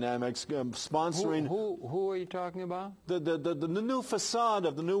General Dynamics, sponsoring. Who are you talking about? The new facade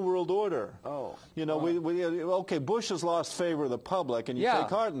of the New World Order. Oh. You know, okay, Bush has lost favor of the public, and you take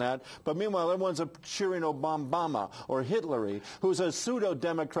heart in that, but meanwhile everyone's cheering Obama or Hitlery, who's a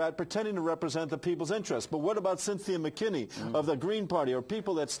pseudo-democrat pretending to represent the people's interests. But what about Cynthia McKinney of the Green Party, or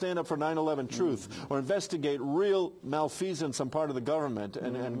people that stand up for 9/11 truth, or investigate real malfeasance on part of the government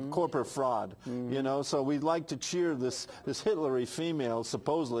and corporate fraud? You know, so we'd like to cheer this Hitlery female,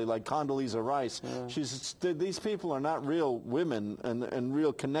 supposedly, like Condoleezza Rice. These people are not real women and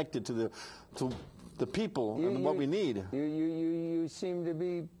real connected to the people and what we need. You seem to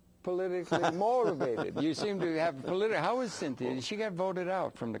be politically motivated. You seem to have political. How is Cynthia? She got voted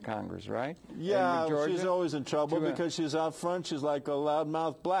out from the Congress, right? Yeah, she's always in trouble because she's out front. She's like a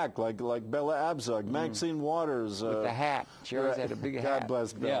loudmouth black, like Bella Abzug, Maxine Waters. With the hat. She always had a big hat. God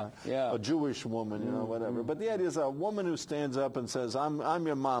bless Bella. Yeah. A Jewish woman, you know, whatever. But the idea is a woman who stands up and says, I'm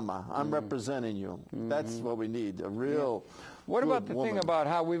your mama. I'm representing you. That's what we need, a real... What about the thing about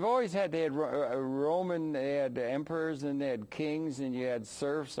how we've always had, they had Roman, they had emperors and they had kings, and you had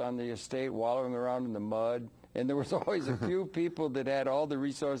serfs on the estate wallowing around in the mud, and there was always a few people that had all the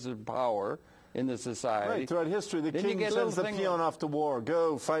resources of power in the society. Right, throughout history, the king sends the peon off to war.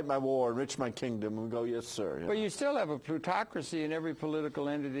 Go, fight my war, enrich my kingdom. And we go, yes, sir. Yeah. But you still have a plutocracy in every political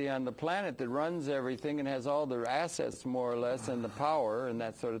entity on the planet that runs everything and has all the assets, more or less, and the power and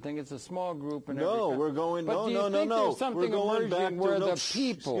that sort of thing. It's a small group. In no, we're going, but no. There's something we're going back where to, the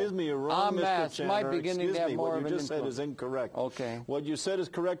people, excuse me, you're wrong, Mr. Chandler. might begin to have more of an What you just said is incorrect. Okay. What you said is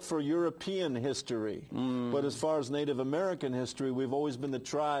correct for European history. But as far as Native American history, we've always been the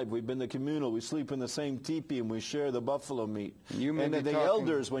tribe. We've been the communal. We sleep in the same teepee and we share the buffalo meat. And the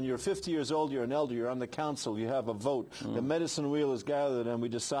elders, when you're 50 years old, you're an elder, you're on the council, you have a vote. The medicine wheel is gathered and we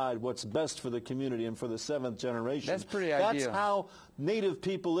decide what's best for the community and for the 7th generation. That's pretty ideal. That's how Native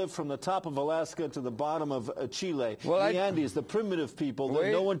people live, from the top of Alaska to the bottom of Chile. The Andes, the primitive people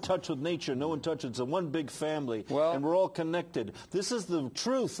that no one touched with nature, no one touched. It's a one big family, and we're all connected. This is the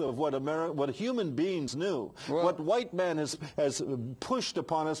truth of what human beings knew. What white man has pushed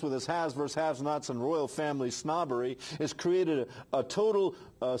upon us with his haves versus have-nots and royal family snobbery has created a total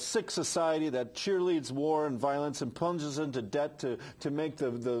sick society that cheerleads war and violence and plunges into debt to make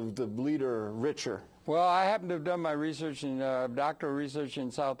the leader richer. Well, I happen to have done my research doctoral research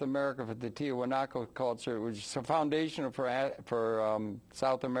in South America for the Tiahuanaco culture, which is foundational for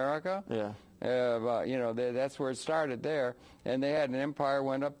South America. Yeah. You know, that's where it started there. And they had an empire,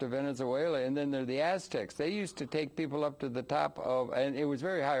 went up to Venezuela, and then there are the Aztecs. They used to take people up to the top of, and it was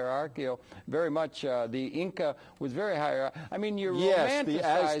very hierarchical, very much, the Inca was very hierarchical. I mean, you're romanticizing.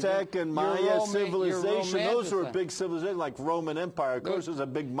 Yes, the Aztec and Maya civilization, those were big civilizations, like Roman Empire. Of course, it was a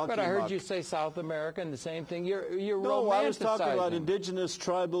big monkey. But I heard you say South America and the same thing. You're romanticizing. No, I was talking about indigenous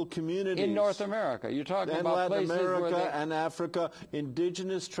tribal communities. In North America. You're talking about Latin places America where and Africa,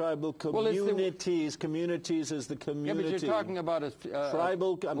 indigenous tribal communities. Communities is the community. Yeah, but you're talking about a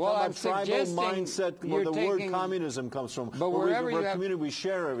tribal. I'm talking about tribal mindset, where the word communism comes from. But wherever you have community, we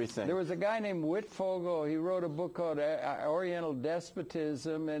share everything. There was a guy named Wittfogel. He wrote a book called Oriental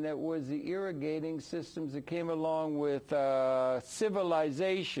Despotism, and it was the irrigating systems that came along with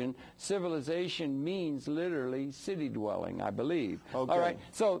civilization. Civilization means literally city dwelling, I believe. Okay. All right.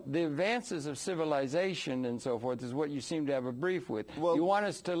 So the advances of civilization and so forth is what you seem to have a brief with. Well, you want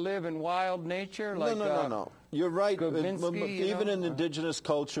us to live in wild nature? Like, no. You're right. Even in indigenous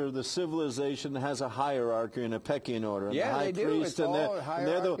culture, the civilization has a hierarchy and a pecking order. And yeah, the high they do. priest It's all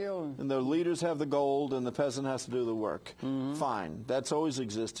hierarchical. And the leaders have the gold, and the peasant has to do the work. Fine. That's always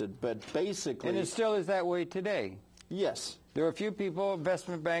existed. But basically... And it still is that way today. Yes. There are a few people,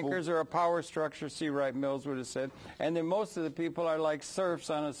 investment bankers, or a power structure, C. Wright Mills would have said, and then most of the people are like serfs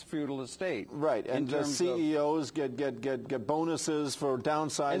on a feudal estate. Right, and the CEOs get bonuses for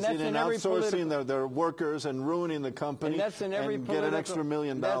downsizing and outsourcing their workers and ruining the company, and that's in every get an extra $1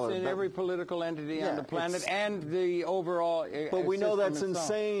 million. That's in every political entity on the planet, and the overall But we know that's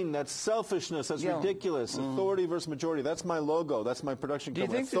insane, that's selfishness, that's ridiculous. Authority versus majority, that's my logo, that's my production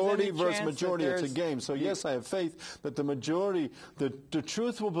company. Authority versus majority, it's a game. So yes, I have faith that the majority minority, the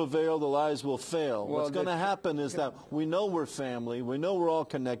truth will prevail, the lies will fail. Well, what's going to happen is that we know we're family, we know we're all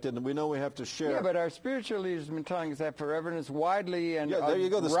connected, and we know we have to share. Yeah, but our spiritual leaders have been telling us that forever, and it's widely and there you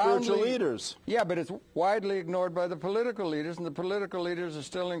go, the spiritual leaders. Yeah, but it's widely ignored by the political leaders, and the political leaders are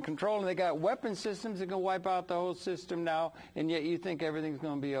still in control, and they got weapon systems that can wipe out the whole system now, and yet you think everything's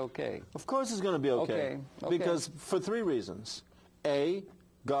going to be okay. Of course it's going to be okay. Okay. Because for 3 reasons. A,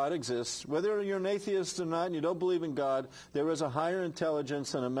 God exists. Whether you're an atheist or not and you don't believe in God, there is a higher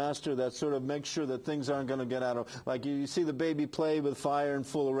intelligence and a master that sort of makes sure that things aren't going to get out of... Like you see the baby play with fire and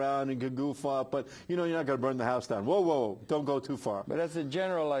fool around and can goof off, but you know you're not going to burn the house down. Whoa, whoa, don't go too far. But that's a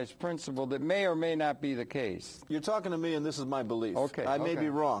generalized principle that may or may not be the case. You're talking to me and this is my belief. Okay. I may be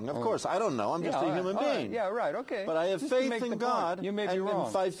wrong. Of course, I don't know. I'm just a human being. Right. Yeah, right, okay. But I have Just faith in God. Point. You may be wrong. And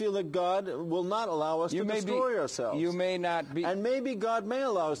if I feel that God will not allow us to destroy ourselves. You may not be... And maybe God may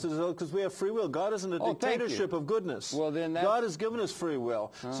allow us to destroy because we have free will. God isn't a dictatorship of goodness. Well, then God has given us free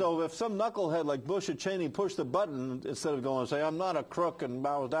will. So if some knucklehead like Bush or Cheney pushed the button instead of going and say, I'm not a crook and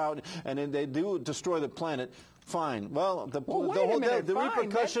bows out, and then they do destroy the planet, fine. Well, the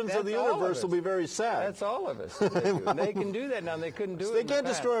repercussions of the universe will be very sad. That's all of us. They can do that now. They couldn't do it. They can't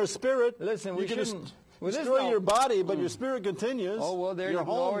destroy our spirit. Listen, we shouldn't... Destroy your body, but your spirit continues. Oh, well, there your you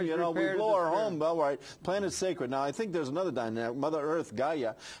go. home, you know, we blow our home. Well, all right, planet's sacred. Now, I think there's another dynamic. Mother Earth,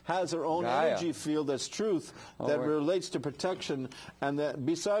 Gaia, has her own energy field that's truth that relates to protection, and that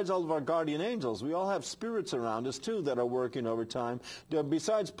besides all of our guardian angels, we all have spirits around us, too, that are working over time.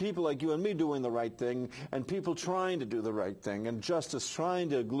 Besides people like you and me doing the right thing, and people trying to do the right thing, and justice trying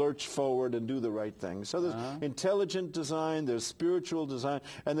to lurch forward and do the right thing. So there's intelligent design, there's spiritual design,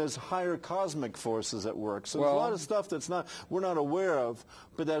 and there's higher cosmic forces at work. So there's a lot of stuff that's we're not aware of,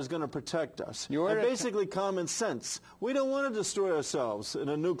 but that is going to protect us. And basically common sense. We don't want to destroy ourselves in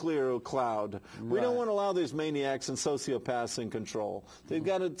a nuclear cloud. We don't want to allow these maniacs and sociopaths in control. They've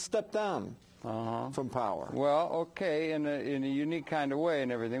got to step down. From power. Well, okay, in a unique kind of way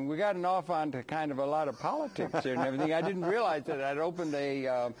and everything. We gotten off onto kind of a lot of politics here and everything. I didn't realize that I'd opened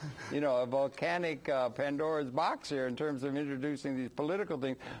a volcanic Pandora's box here in terms of introducing these political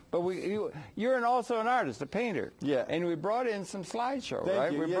things. But you're also an artist, a painter. Yeah. And we brought in some slideshow,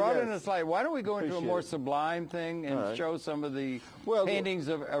 right? You. We brought in a slide. Why don't we go into a more sublime thing and show some of the paintings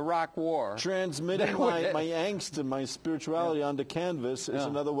of Iraq War? Transmitting my angst and my spirituality onto canvas is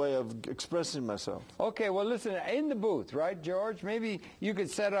another way of expressing myself. Okay, well, listen, in the booth, right, George? Maybe you could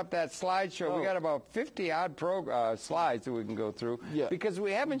set up that slideshow. We got about 50-odd slides that we can go through. Yeah. Because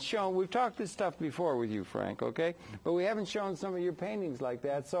we haven't shown, we've talked this stuff before with you, Frank, okay? But we haven't shown some of your paintings like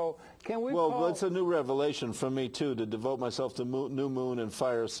that. So can we Well, it's a new revelation for me, too, to devote myself to new moon and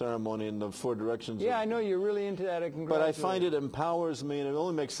fire ceremony in the 4 directions. Yeah, I know you're really into that. But I find it empowers me, and it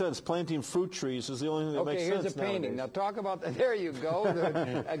only makes sense. Planting fruit trees is the only thing that makes sense. Okay, here's a painting. Nowadays. Now talk about that. There you go,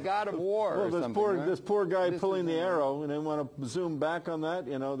 a god of war. Well, this poor guy pulling the arrow, and I want to zoom back on that.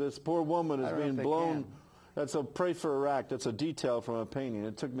 You know, this poor woman is being blown. That's a Pray for Iraq. That's a detail from a painting.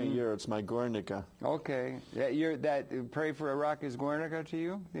 It took me a year. It's my Guernica. Okay. That Pray for Iraq is Guernica to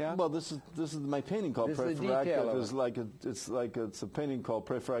you? Yeah. Well, this is my painting called Pray for Iraq. It's a painting called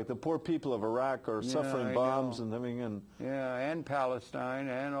Pray for Iraq. The poor people of Iraq are suffering bombs and everything. And Palestine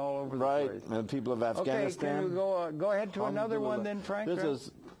and all over the place. Right. And people of Afghanistan. Okay. Can we go ahead to another one then, Frank?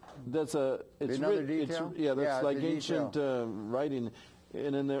 That's another detail. That's like ancient writing.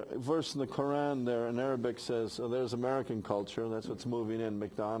 And in the verse in the Quran there in Arabic says, there's American culture, that's what's moving in.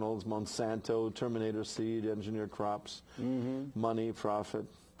 McDonald's, Monsanto, Terminator seed, engineered crops, money, profit.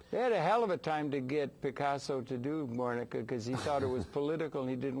 They had a hell of a time to get Picasso to do Guernica because he thought it was political and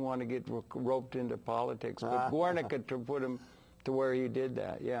he didn't want to get roped into politics. But Guernica to put him to where he did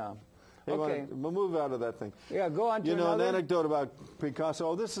that, Hey, okay. We'll move out of that thing. Yeah, go on to another. An anecdote about Picasso.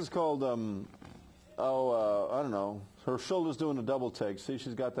 Oh, this is called, I don't know. Her shoulder's doing a double take. See,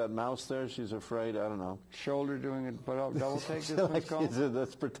 she's got that mouse there. She's afraid. I don't know. Shoulder doing a double take? Is what it's called?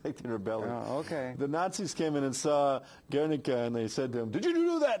 That's protecting her belly. Oh, okay. The Nazis came in and saw Guernica, and they said to him, "Did you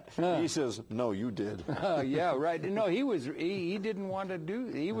do that?" He says, "No, you did." Yeah, right. No, he didn't want to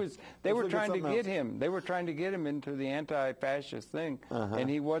do. They were trying to get him. They were trying to get him into the anti-fascist thing, and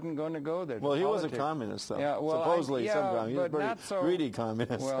he wasn't going to go there. Well, he was a communist, though. Yeah, well, supposedly, sometime he was a very greedy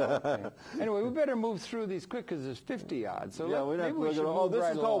communist. Well, okay. Anyway, we better move through these quick because there's 50 odd. So maybe we should move this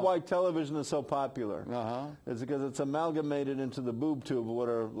right is along. called why television is so popular. It's because it's amalgamated into the boob tube of what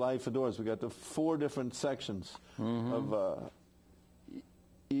our life adores. We got the 4 different sections of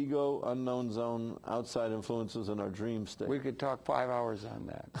ego, unknown zone, outside influences, and our dream state. We could talk 5 hours on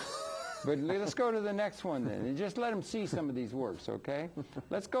that. But let's go to the next one then, and just let them see some of these works, okay?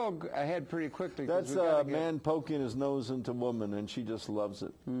 Let's go ahead pretty quickly. That's a man poking his nose into woman, and she just loves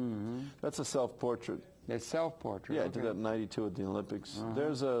it. Mm-hmm. That's a self-portrait. It's self-portrait. Yeah, I did that in '92 at the Olympics.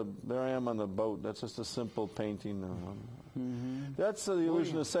 There I am on the boat. That's just a simple painting. That's the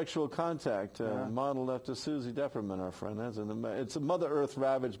illusion of sexual contact, modeled after Susie Depperman, our friend. It's a Mother Earth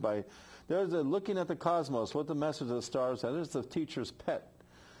ravaged by. There's looking at the cosmos. What the message of the stars are. There's the teacher's pet.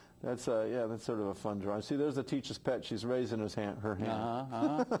 That's that's sort of a fun drawing. See, there's the teacher's pet. She's raising her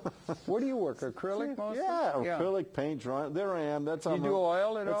hand. What do you work? Acrylic mostly? Yeah, acrylic paint drawing. There I am. That's on you do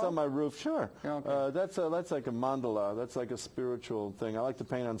oil at all? That's on my roof. Sure. Okay. That's like a mandala. That's like a spiritual thing. I like to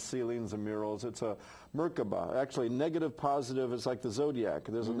paint on ceilings and murals. It's a Merkaba. Actually, negative, positive is like the zodiac.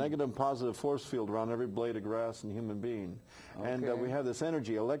 There's a negative and positive force field around every blade of grass and human being. Okay. And we have this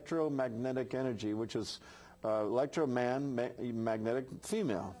energy, electromagnetic energy, which is magnetic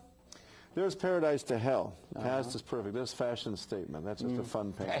female. There's paradise to hell. The past is perfect. There's fashion statement. That's just a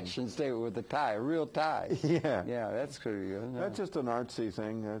fun painting. Fashion statement with a tie, a real tie. Yeah. Yeah, that's pretty good. That's just an artsy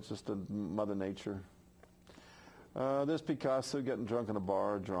thing. That's just a Mother Nature. There's Picasso getting drunk in a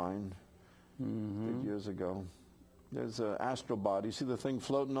bar drawing years ago. There's an astral body. You see the thing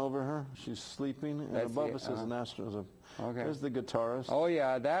floating over her? She's sleeping, and above us is an astral. Okay. There's the guitarist. Oh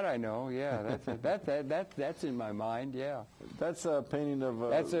yeah, that I know. Yeah, that's in my mind. Yeah. That's a painting of.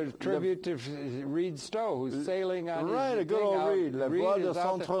 That's a tribute to Reed Stowe, who's sailing on. Right, a good old Reed. La Voix de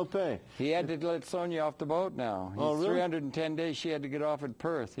Saint-Tropez. He had to let Sonia off the boat now. Oh, really? 310 days she had to get off at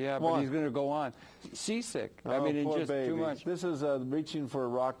Perth. Yeah, but he's going to go on. Seasick. Oh, I mean, poor just baby. too much. This is reaching for a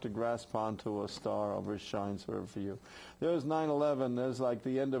rock to grasp onto a star over his shines for you. There's 9/11. There's like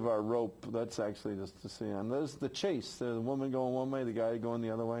the end of our rope. That's actually just to see. And there's the chase. There's the woman going one way, the guy going the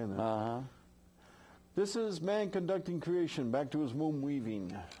other way. And This is man conducting creation, back to his womb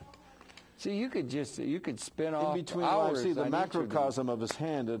weaving. See, you could spin off in between hours. See the macrocosm of his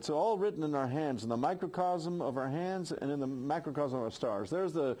hand. It's all written in our hands, in the microcosm of our hands, and in the macrocosm of our stars.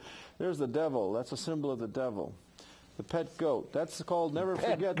 There's the devil. That's a symbol of the devil. The pet goat. That's called never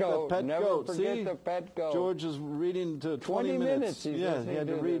forget the pet goat. See, the pet goat. George is reading to 20 minutes. Yeah, he had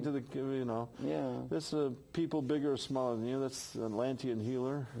to read to the, Yeah. This people bigger or smaller than you. That's Atlantean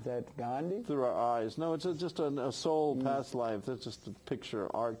healer. Is that Gandhi? Through our eyes. No, it's just a soul past life. That's just a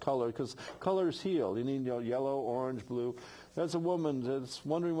picture, art, color, because colors heal. You need yellow, orange, blue. That's a woman that's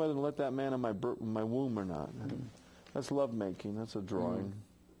wondering whether to let that man in my womb or not. That's lovemaking. That's a drawing.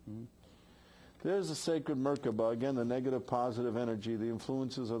 There's the sacred Merkaba, again, the negative, positive energy, the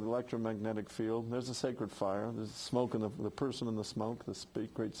influences of the electromagnetic field. There's the sacred fire. There's the smoke and the person in the smoke, the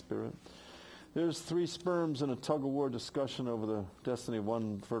great spirit. There's 3 sperms in a tug-of-war discussion over the destiny of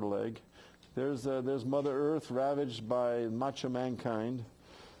one fertile egg. There's Mother Earth ravaged by macho mankind.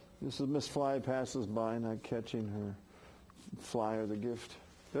 This is Miss Fly passes by, not catching her fly or the gift.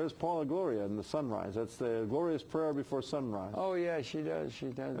 There's Paula Gloria in the sunrise. That's the glorious prayer before sunrise. Oh, yeah, she does. She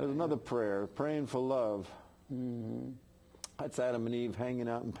does. There's another prayer, praying for love. That's Adam and Eve hanging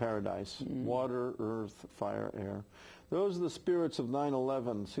out in paradise. Water, earth, fire, air. Those are the spirits of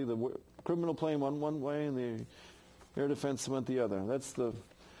 9/11. See, the criminal plane went one way and the air defense went the other. That's the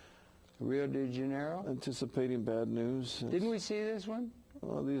Rio de Janeiro? Anticipating bad news. Didn't we see this one?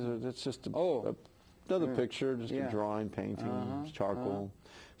 Well, that's just another picture, just a drawing, painting, charcoal.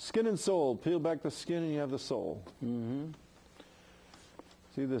 Skin and soul. Peel back the skin and you have the soul.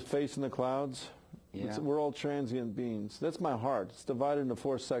 See the face in the clouds? Yeah. We're all transient beings. That's my heart. It's divided into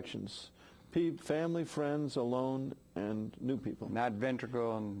 4 sections. Family, friends, alone, and new people. Not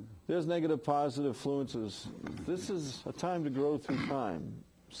ventricle and... There's negative, positive influences. This is a time to grow through time.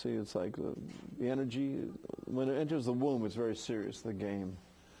 See, it's like the energy. When it enters the womb, it's very serious, the game.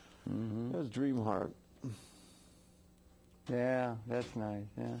 There's Dream Heart. Yeah, that's nice,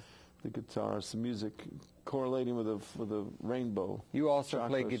 yeah. The guitars, the music correlating with a rainbow. You also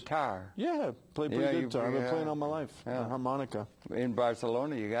play guitar. Yeah, play pretty good guitar. I've been playing all my life. Yeah. Harmonica. In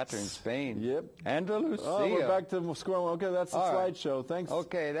Barcelona, you got to in Spain. Yep. Andalusia. Oh, we're back to square one. Okay, that's the slideshow. Thanks.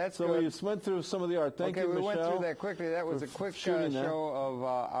 Okay, that's so good. we went through some of the art. Thank you, Michelle. We went through that quickly. That was a quick show of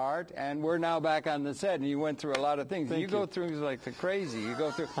art, and we're now back on the set, and you went through a lot of things. You go through things like the crazy. You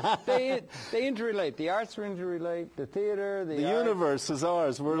go through. They interrelate. The arts interrelate. The theater. The universe is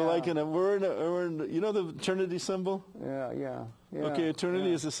ours. We're like we're in. You know the Trinity symbol? Yeah. Okay,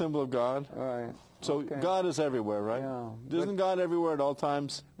 eternity is the symbol of God. All right. So God is everywhere, right? Yeah. Isn't God everywhere at all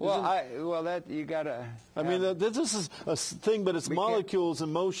times? Well, that you gotta. I mean, this is a thing, but it's molecules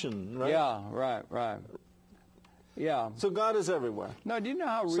in motion, right? Yeah, right. Yeah. So God is everywhere. No, do you know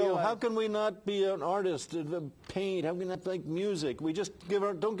how real? So how can we not be an artist, paint? How can we not like music? We just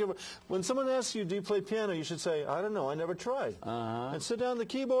don't give. When someone asks you, "Do you play piano?" you should say, "I don't know. I never tried." And sit down the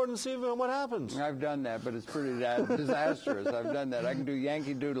keyboard and see what happens. I've done that, but it's pretty disastrous. I've done that. I can do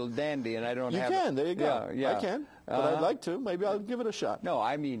Yankee Doodle Dandy, and I don't have. You can. There you go. Yeah. I can, but I'd like to. Maybe I'll give it a shot. No,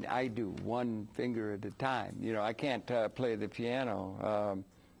 I mean I do one finger at a time. You know, I can't play the piano.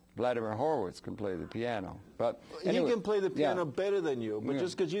 Vladimir Horowitz can play the piano, but anyway, he can play the piano better than you. But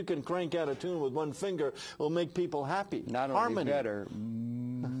just because you can crank out a tune with one finger will make people happy. Not Harmony. Only better,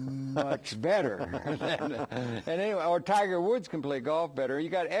 much better. And anyway, or Tiger Woods can play golf better. You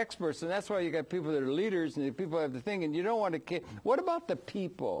got experts, and that's why you got people that are leaders, and the people have the thing. And you don't want to. What about the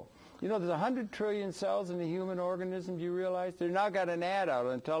people? You know, there's 100 trillion cells in the human organism. Do you realize? They've now got an ad out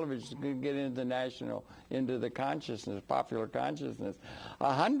on television to get into the consciousness, popular consciousness.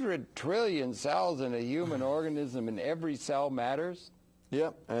 100 trillion cells in a human organism, and every cell matters.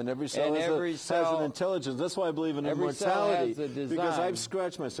 Yep, and every cell, has an intelligence. That's why I believe in immortality. Because I've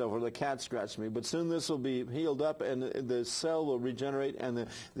scratched myself, or the cat scratched me. But soon this will be healed up, and the cell will regenerate, and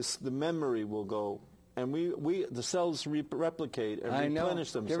the memory will go. And the cells replicate and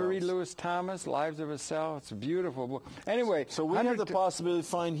replenish themselves. You ever read Lewis Thomas, Lives of a Cell? It's a beautiful book. Anyway, so we have the possibility to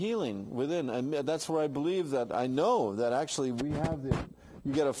find healing within, and that's where I believe that I know that actually we have the.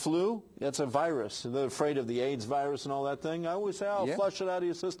 You get a flu, that's a virus. They're afraid of the AIDS virus and all that thing. I always say, flush it out of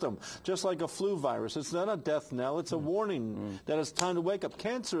your system, just like a flu virus. It's not a death knell. It's a warning that it's time to wake up.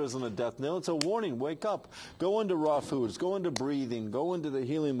 Cancer isn't a death knell. It's a warning. Wake up. Go into raw foods. Go into breathing. Go into the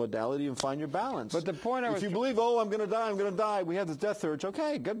healing modality and find your balance. But the point if you believe, I'm going to die, we have this death urge,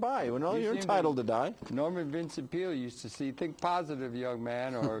 okay, goodbye. You're entitled to die. Norman Vincent Peale used to say, think positive, young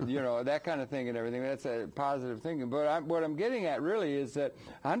man, or, that kind of thing and everything. That's a positive thinking. But what I'm getting at really is that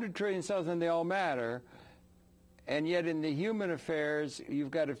 100 trillion cells, and they all matter, and yet in the human affairs,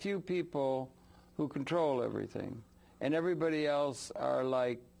 you've got a few people who control everything, and everybody else are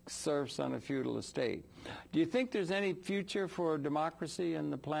like serfs on a feudal estate. Do you think there's any future for democracy on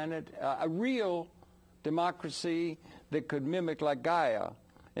the planet, a real democracy that could mimic like Gaia?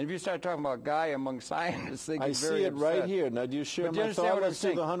 And if you start talking about Gaia among scientists, they get I very see it upset. Right here. Now, do you share my thought? Let's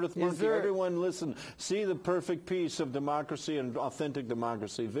do the 100th monkey. Everyone listen. See the perfect piece of democracy and authentic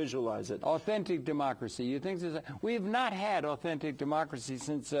democracy. Visualize it. Authentic democracy. You think we have not had authentic democracy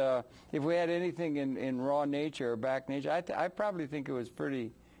since, if we had anything in raw nature or back nature, I probably think it was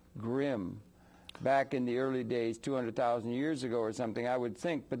pretty grim. Back in the early days, 200,000 years ago or something, I would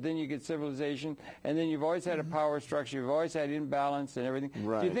think. But then you get civilization, and then you've always had a power structure. You've always had imbalance and everything.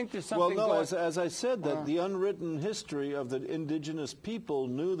 Right. Do you think there's something Well, no, as I said, that the unwritten history of the indigenous people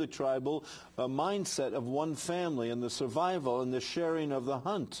knew the tribal mindset of one family and the survival and the sharing of the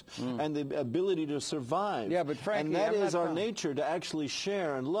hunt and the ability to survive. Yeah, but frankly, and that is our nature, to actually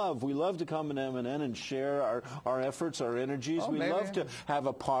share and love. We love to come in M&N and share our efforts, our energies. We love to have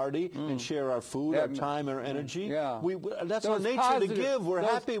a party and share our food. Our time, our energy. Yeah. That's our nature to give. We're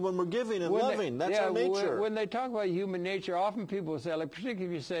happy when we're giving and loving. That's our nature. When they talk about human nature, often people say, like, particularly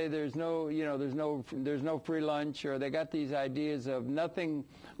if you say there's no free lunch, or they got these ideas of nothing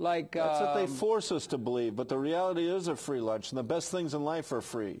like. That's what they force us to believe. But the reality is a free lunch, and the best things in life are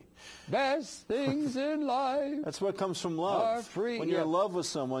free. Best things in life. That's what comes from love. Are free. When you're in love with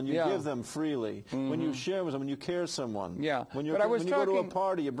someone, you give them freely. When you share with someone, you care someone. Yeah. When you go to a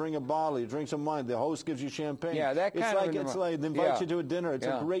party, you bring a bottle, you drink some wine, the host gives you champagne. Yeah, that kind of. It's like they invite you to a dinner. It's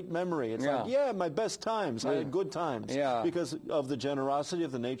a great memory. It's like, my best times. I had good times. Yeah. Because of the generosity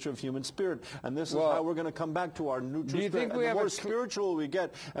of the nature of human spirit. And this is how we're going to come back to our neutral spirit. And the more spiritual we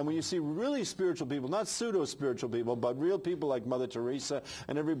get, and when you see really spiritual people, not pseudo-spiritual people, but real people like Mother Teresa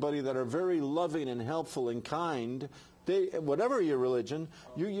and everybody that are very loving and helpful and kind, whatever your religion,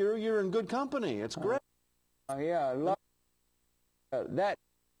 you're in good company. It's great. I love that.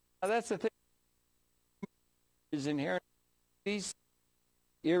 That's the thing. Is inherent. These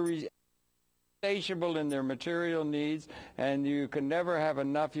insatiable in their material needs, and you can never have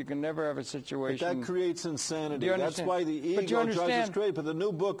enough. You can never have a situation. But that creates insanity. That's why the ego drives us crazy. But the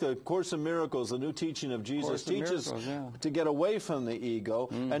new book, The Course in Miracles, the new teaching of Jesus, teaches to get away from the ego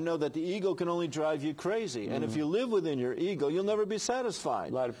and know that the ego can only drive you crazy. And if you live within your ego, you'll never be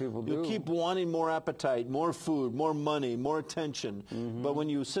satisfied. A lot of people do. You'll keep wanting more appetite, more food, more money, more attention. But when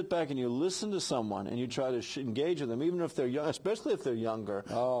you sit back and you listen to someone and you try to engage with them, even if they're young, especially if they're younger,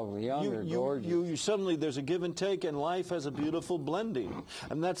 gorgeous. you suddenly, there's a give and take, and life has a beautiful blending.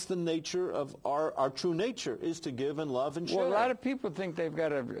 And that's the nature of our true nature, is to give and love and share. Well, a lot of people think they've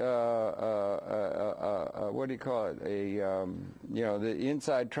got a what do you call it? The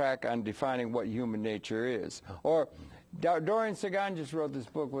inside track on defining what human nature is. Or Dorian Sagan just wrote this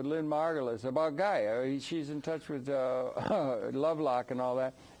book with Lynn Margulis about Gaia. She's in touch with Lovelock and all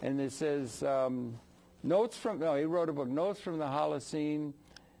that. And it says, he wrote a book, Notes from the Holocene,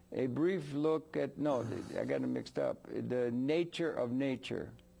 a brief look at, I got it mixed up, the nature of nature.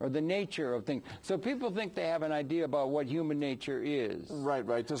 Or the nature of things. So people think they have an idea about what human nature is. Right.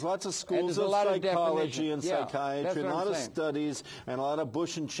 There's lots of schools of psychology and psychiatry, and a lot of studies, and a lot of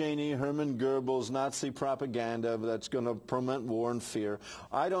Bush and Cheney, Hermann Goebbels, Nazi propaganda that's going to promote war and fear.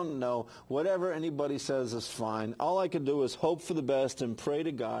 I don't know. Whatever anybody says is fine. All I can do is hope for the best and pray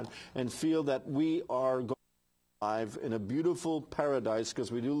to God and feel that we are going live in a beautiful paradise,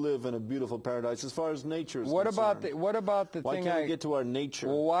 because we do live in a beautiful paradise as far as nature is concerned. What about the why thing? Why can't we get to our nature?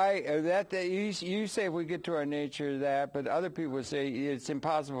 Well, why you say if we get to our nature that, but other people say it's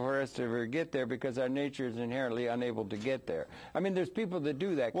impossible for us to ever get there because our nature is inherently unable to get there. I mean, there's people that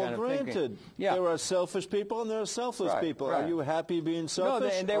do that kind of thinking. Well, granted, there are selfish people and there are selfless people. Right. Are you happy being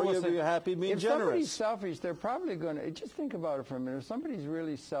selfish, or are you happy being generous? If somebody's selfish, they're probably going to, just think about it for a minute. If somebody's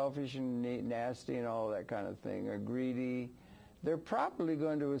really selfish and nasty and all that kind of thing, or greedy, they're probably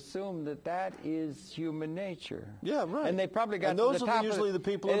going to assume that that is human nature. Yeah, right. And they probably got and to those the are top. Usually the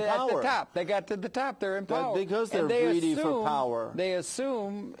people in power. At the top. They got to the top. They're in power. Because they're greedy for power. They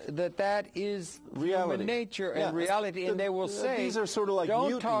assume that that is human nature and reality. And they will say, these are sort of like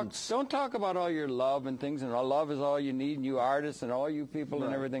mutants. Don't talk about all your love and things, and love is all you need, and you artists and all you people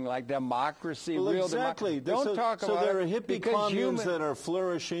and everything like democracy, real exactly. democracy. Don't talk about it. So there are hippie communes that are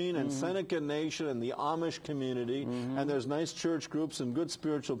flourishing, and Seneca Nation, and the Amish community, and there's nice church groups and good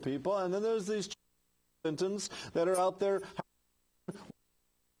spiritual people, and then there's these Clintons that are out there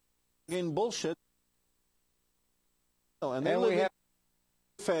getting bullshit, and they live in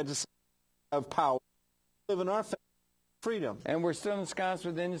fantasy of power, live in our freedom. And we're still ensconced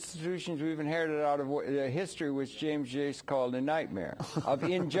with institutions we've inherited out of history, which James Joyce called a nightmare of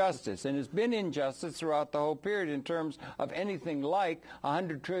injustice. And it's been injustice throughout the whole period in terms of anything like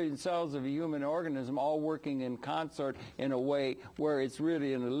 100 trillion cells of a human organism all working in consort in a way where it's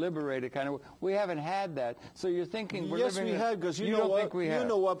really in a liberated kind of way. We haven't had that. So you're thinking we're living we have, because you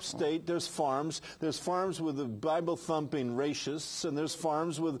know upstate there's farms. There's farms with the Bible-thumping racists, and there's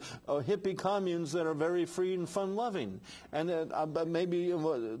farms with hippie communes that are very free and fun-loving. And maybe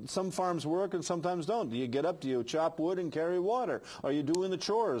some farms work and sometimes don't. Do you get up? Do you chop wood and carry water? Are you doing the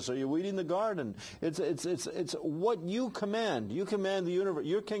chores? Are you weeding the garden? It's what you command. You command the universe.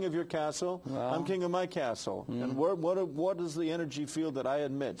 You're king of your castle. Well, I'm king of my castle. And what is the energy field that I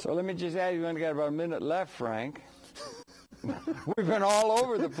admit? So let me just add, you've only got about a minute left, Frank. We've been all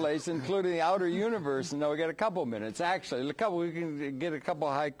over the place, including the outer universe, and now we got a couple minutes. Actually, we can get a couple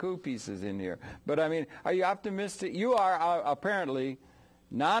haiku pieces in here. But I mean, are you optimistic? You are apparently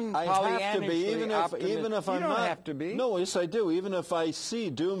non-Pollyannish optimistic. Even if I'm not. You don't have to be. No, yes, I do. Even if I see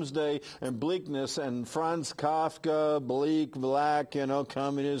doomsday and bleakness and Franz Kafka, bleak, black,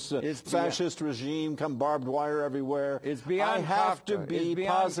 communist, fascist regime, come barbed wire everywhere. It's beyond I have to be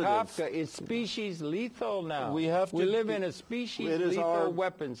positive. Kafka. It's species lethal now. We live in a species lethal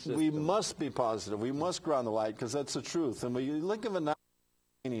weapon system. We must be positive. We must ground the light, because that's the truth. And when you look at a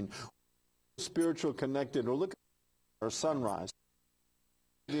meaning, spiritual connected, or look at our sunrise,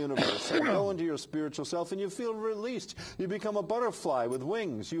 the universe, and go into your spiritual self, and you feel released. You become a butterfly with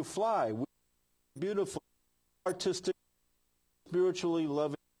wings. You fly. Beautiful, artistic, spiritually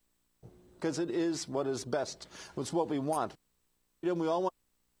loving, because it is what is best. It's what we want. We all want.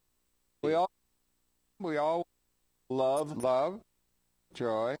 We all love,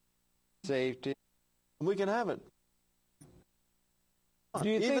 joy, safety. We can have it. Do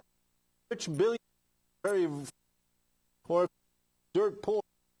you think rich billion, very, or dirt poor?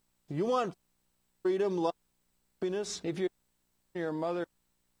 You want freedom, love, happiness? If you're your mother,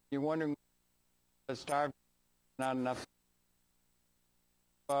 you're wondering, starved, not enough,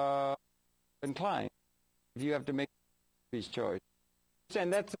 inclined. If you have to make these choices,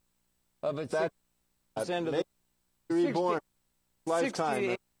 and that's of its that percent of the reborn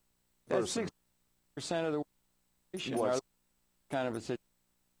lifetime. That's 60% of the population are kind of a situation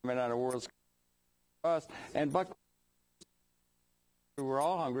on a world scale for us. And Buck, we're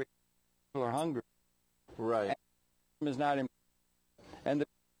all hungry. People are hungry. Right. And is not in, and the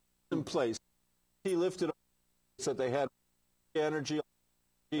in place. He lifted up that they had energy.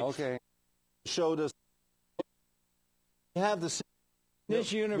 Okay. Showed us. We have this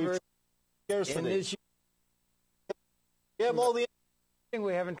universe. in this have all the thing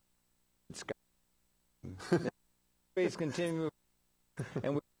we haven't space continue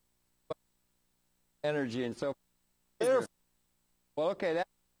and we energy and so forth. Well, okay, that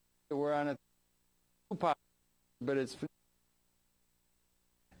we're on a but it's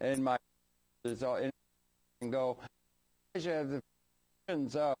and my is all in and go. You have the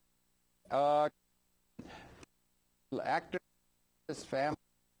friends of actor, this family,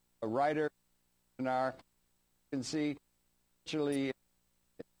 a writer, and our you can see actually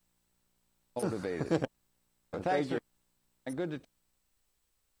motivated. Thank you. And good to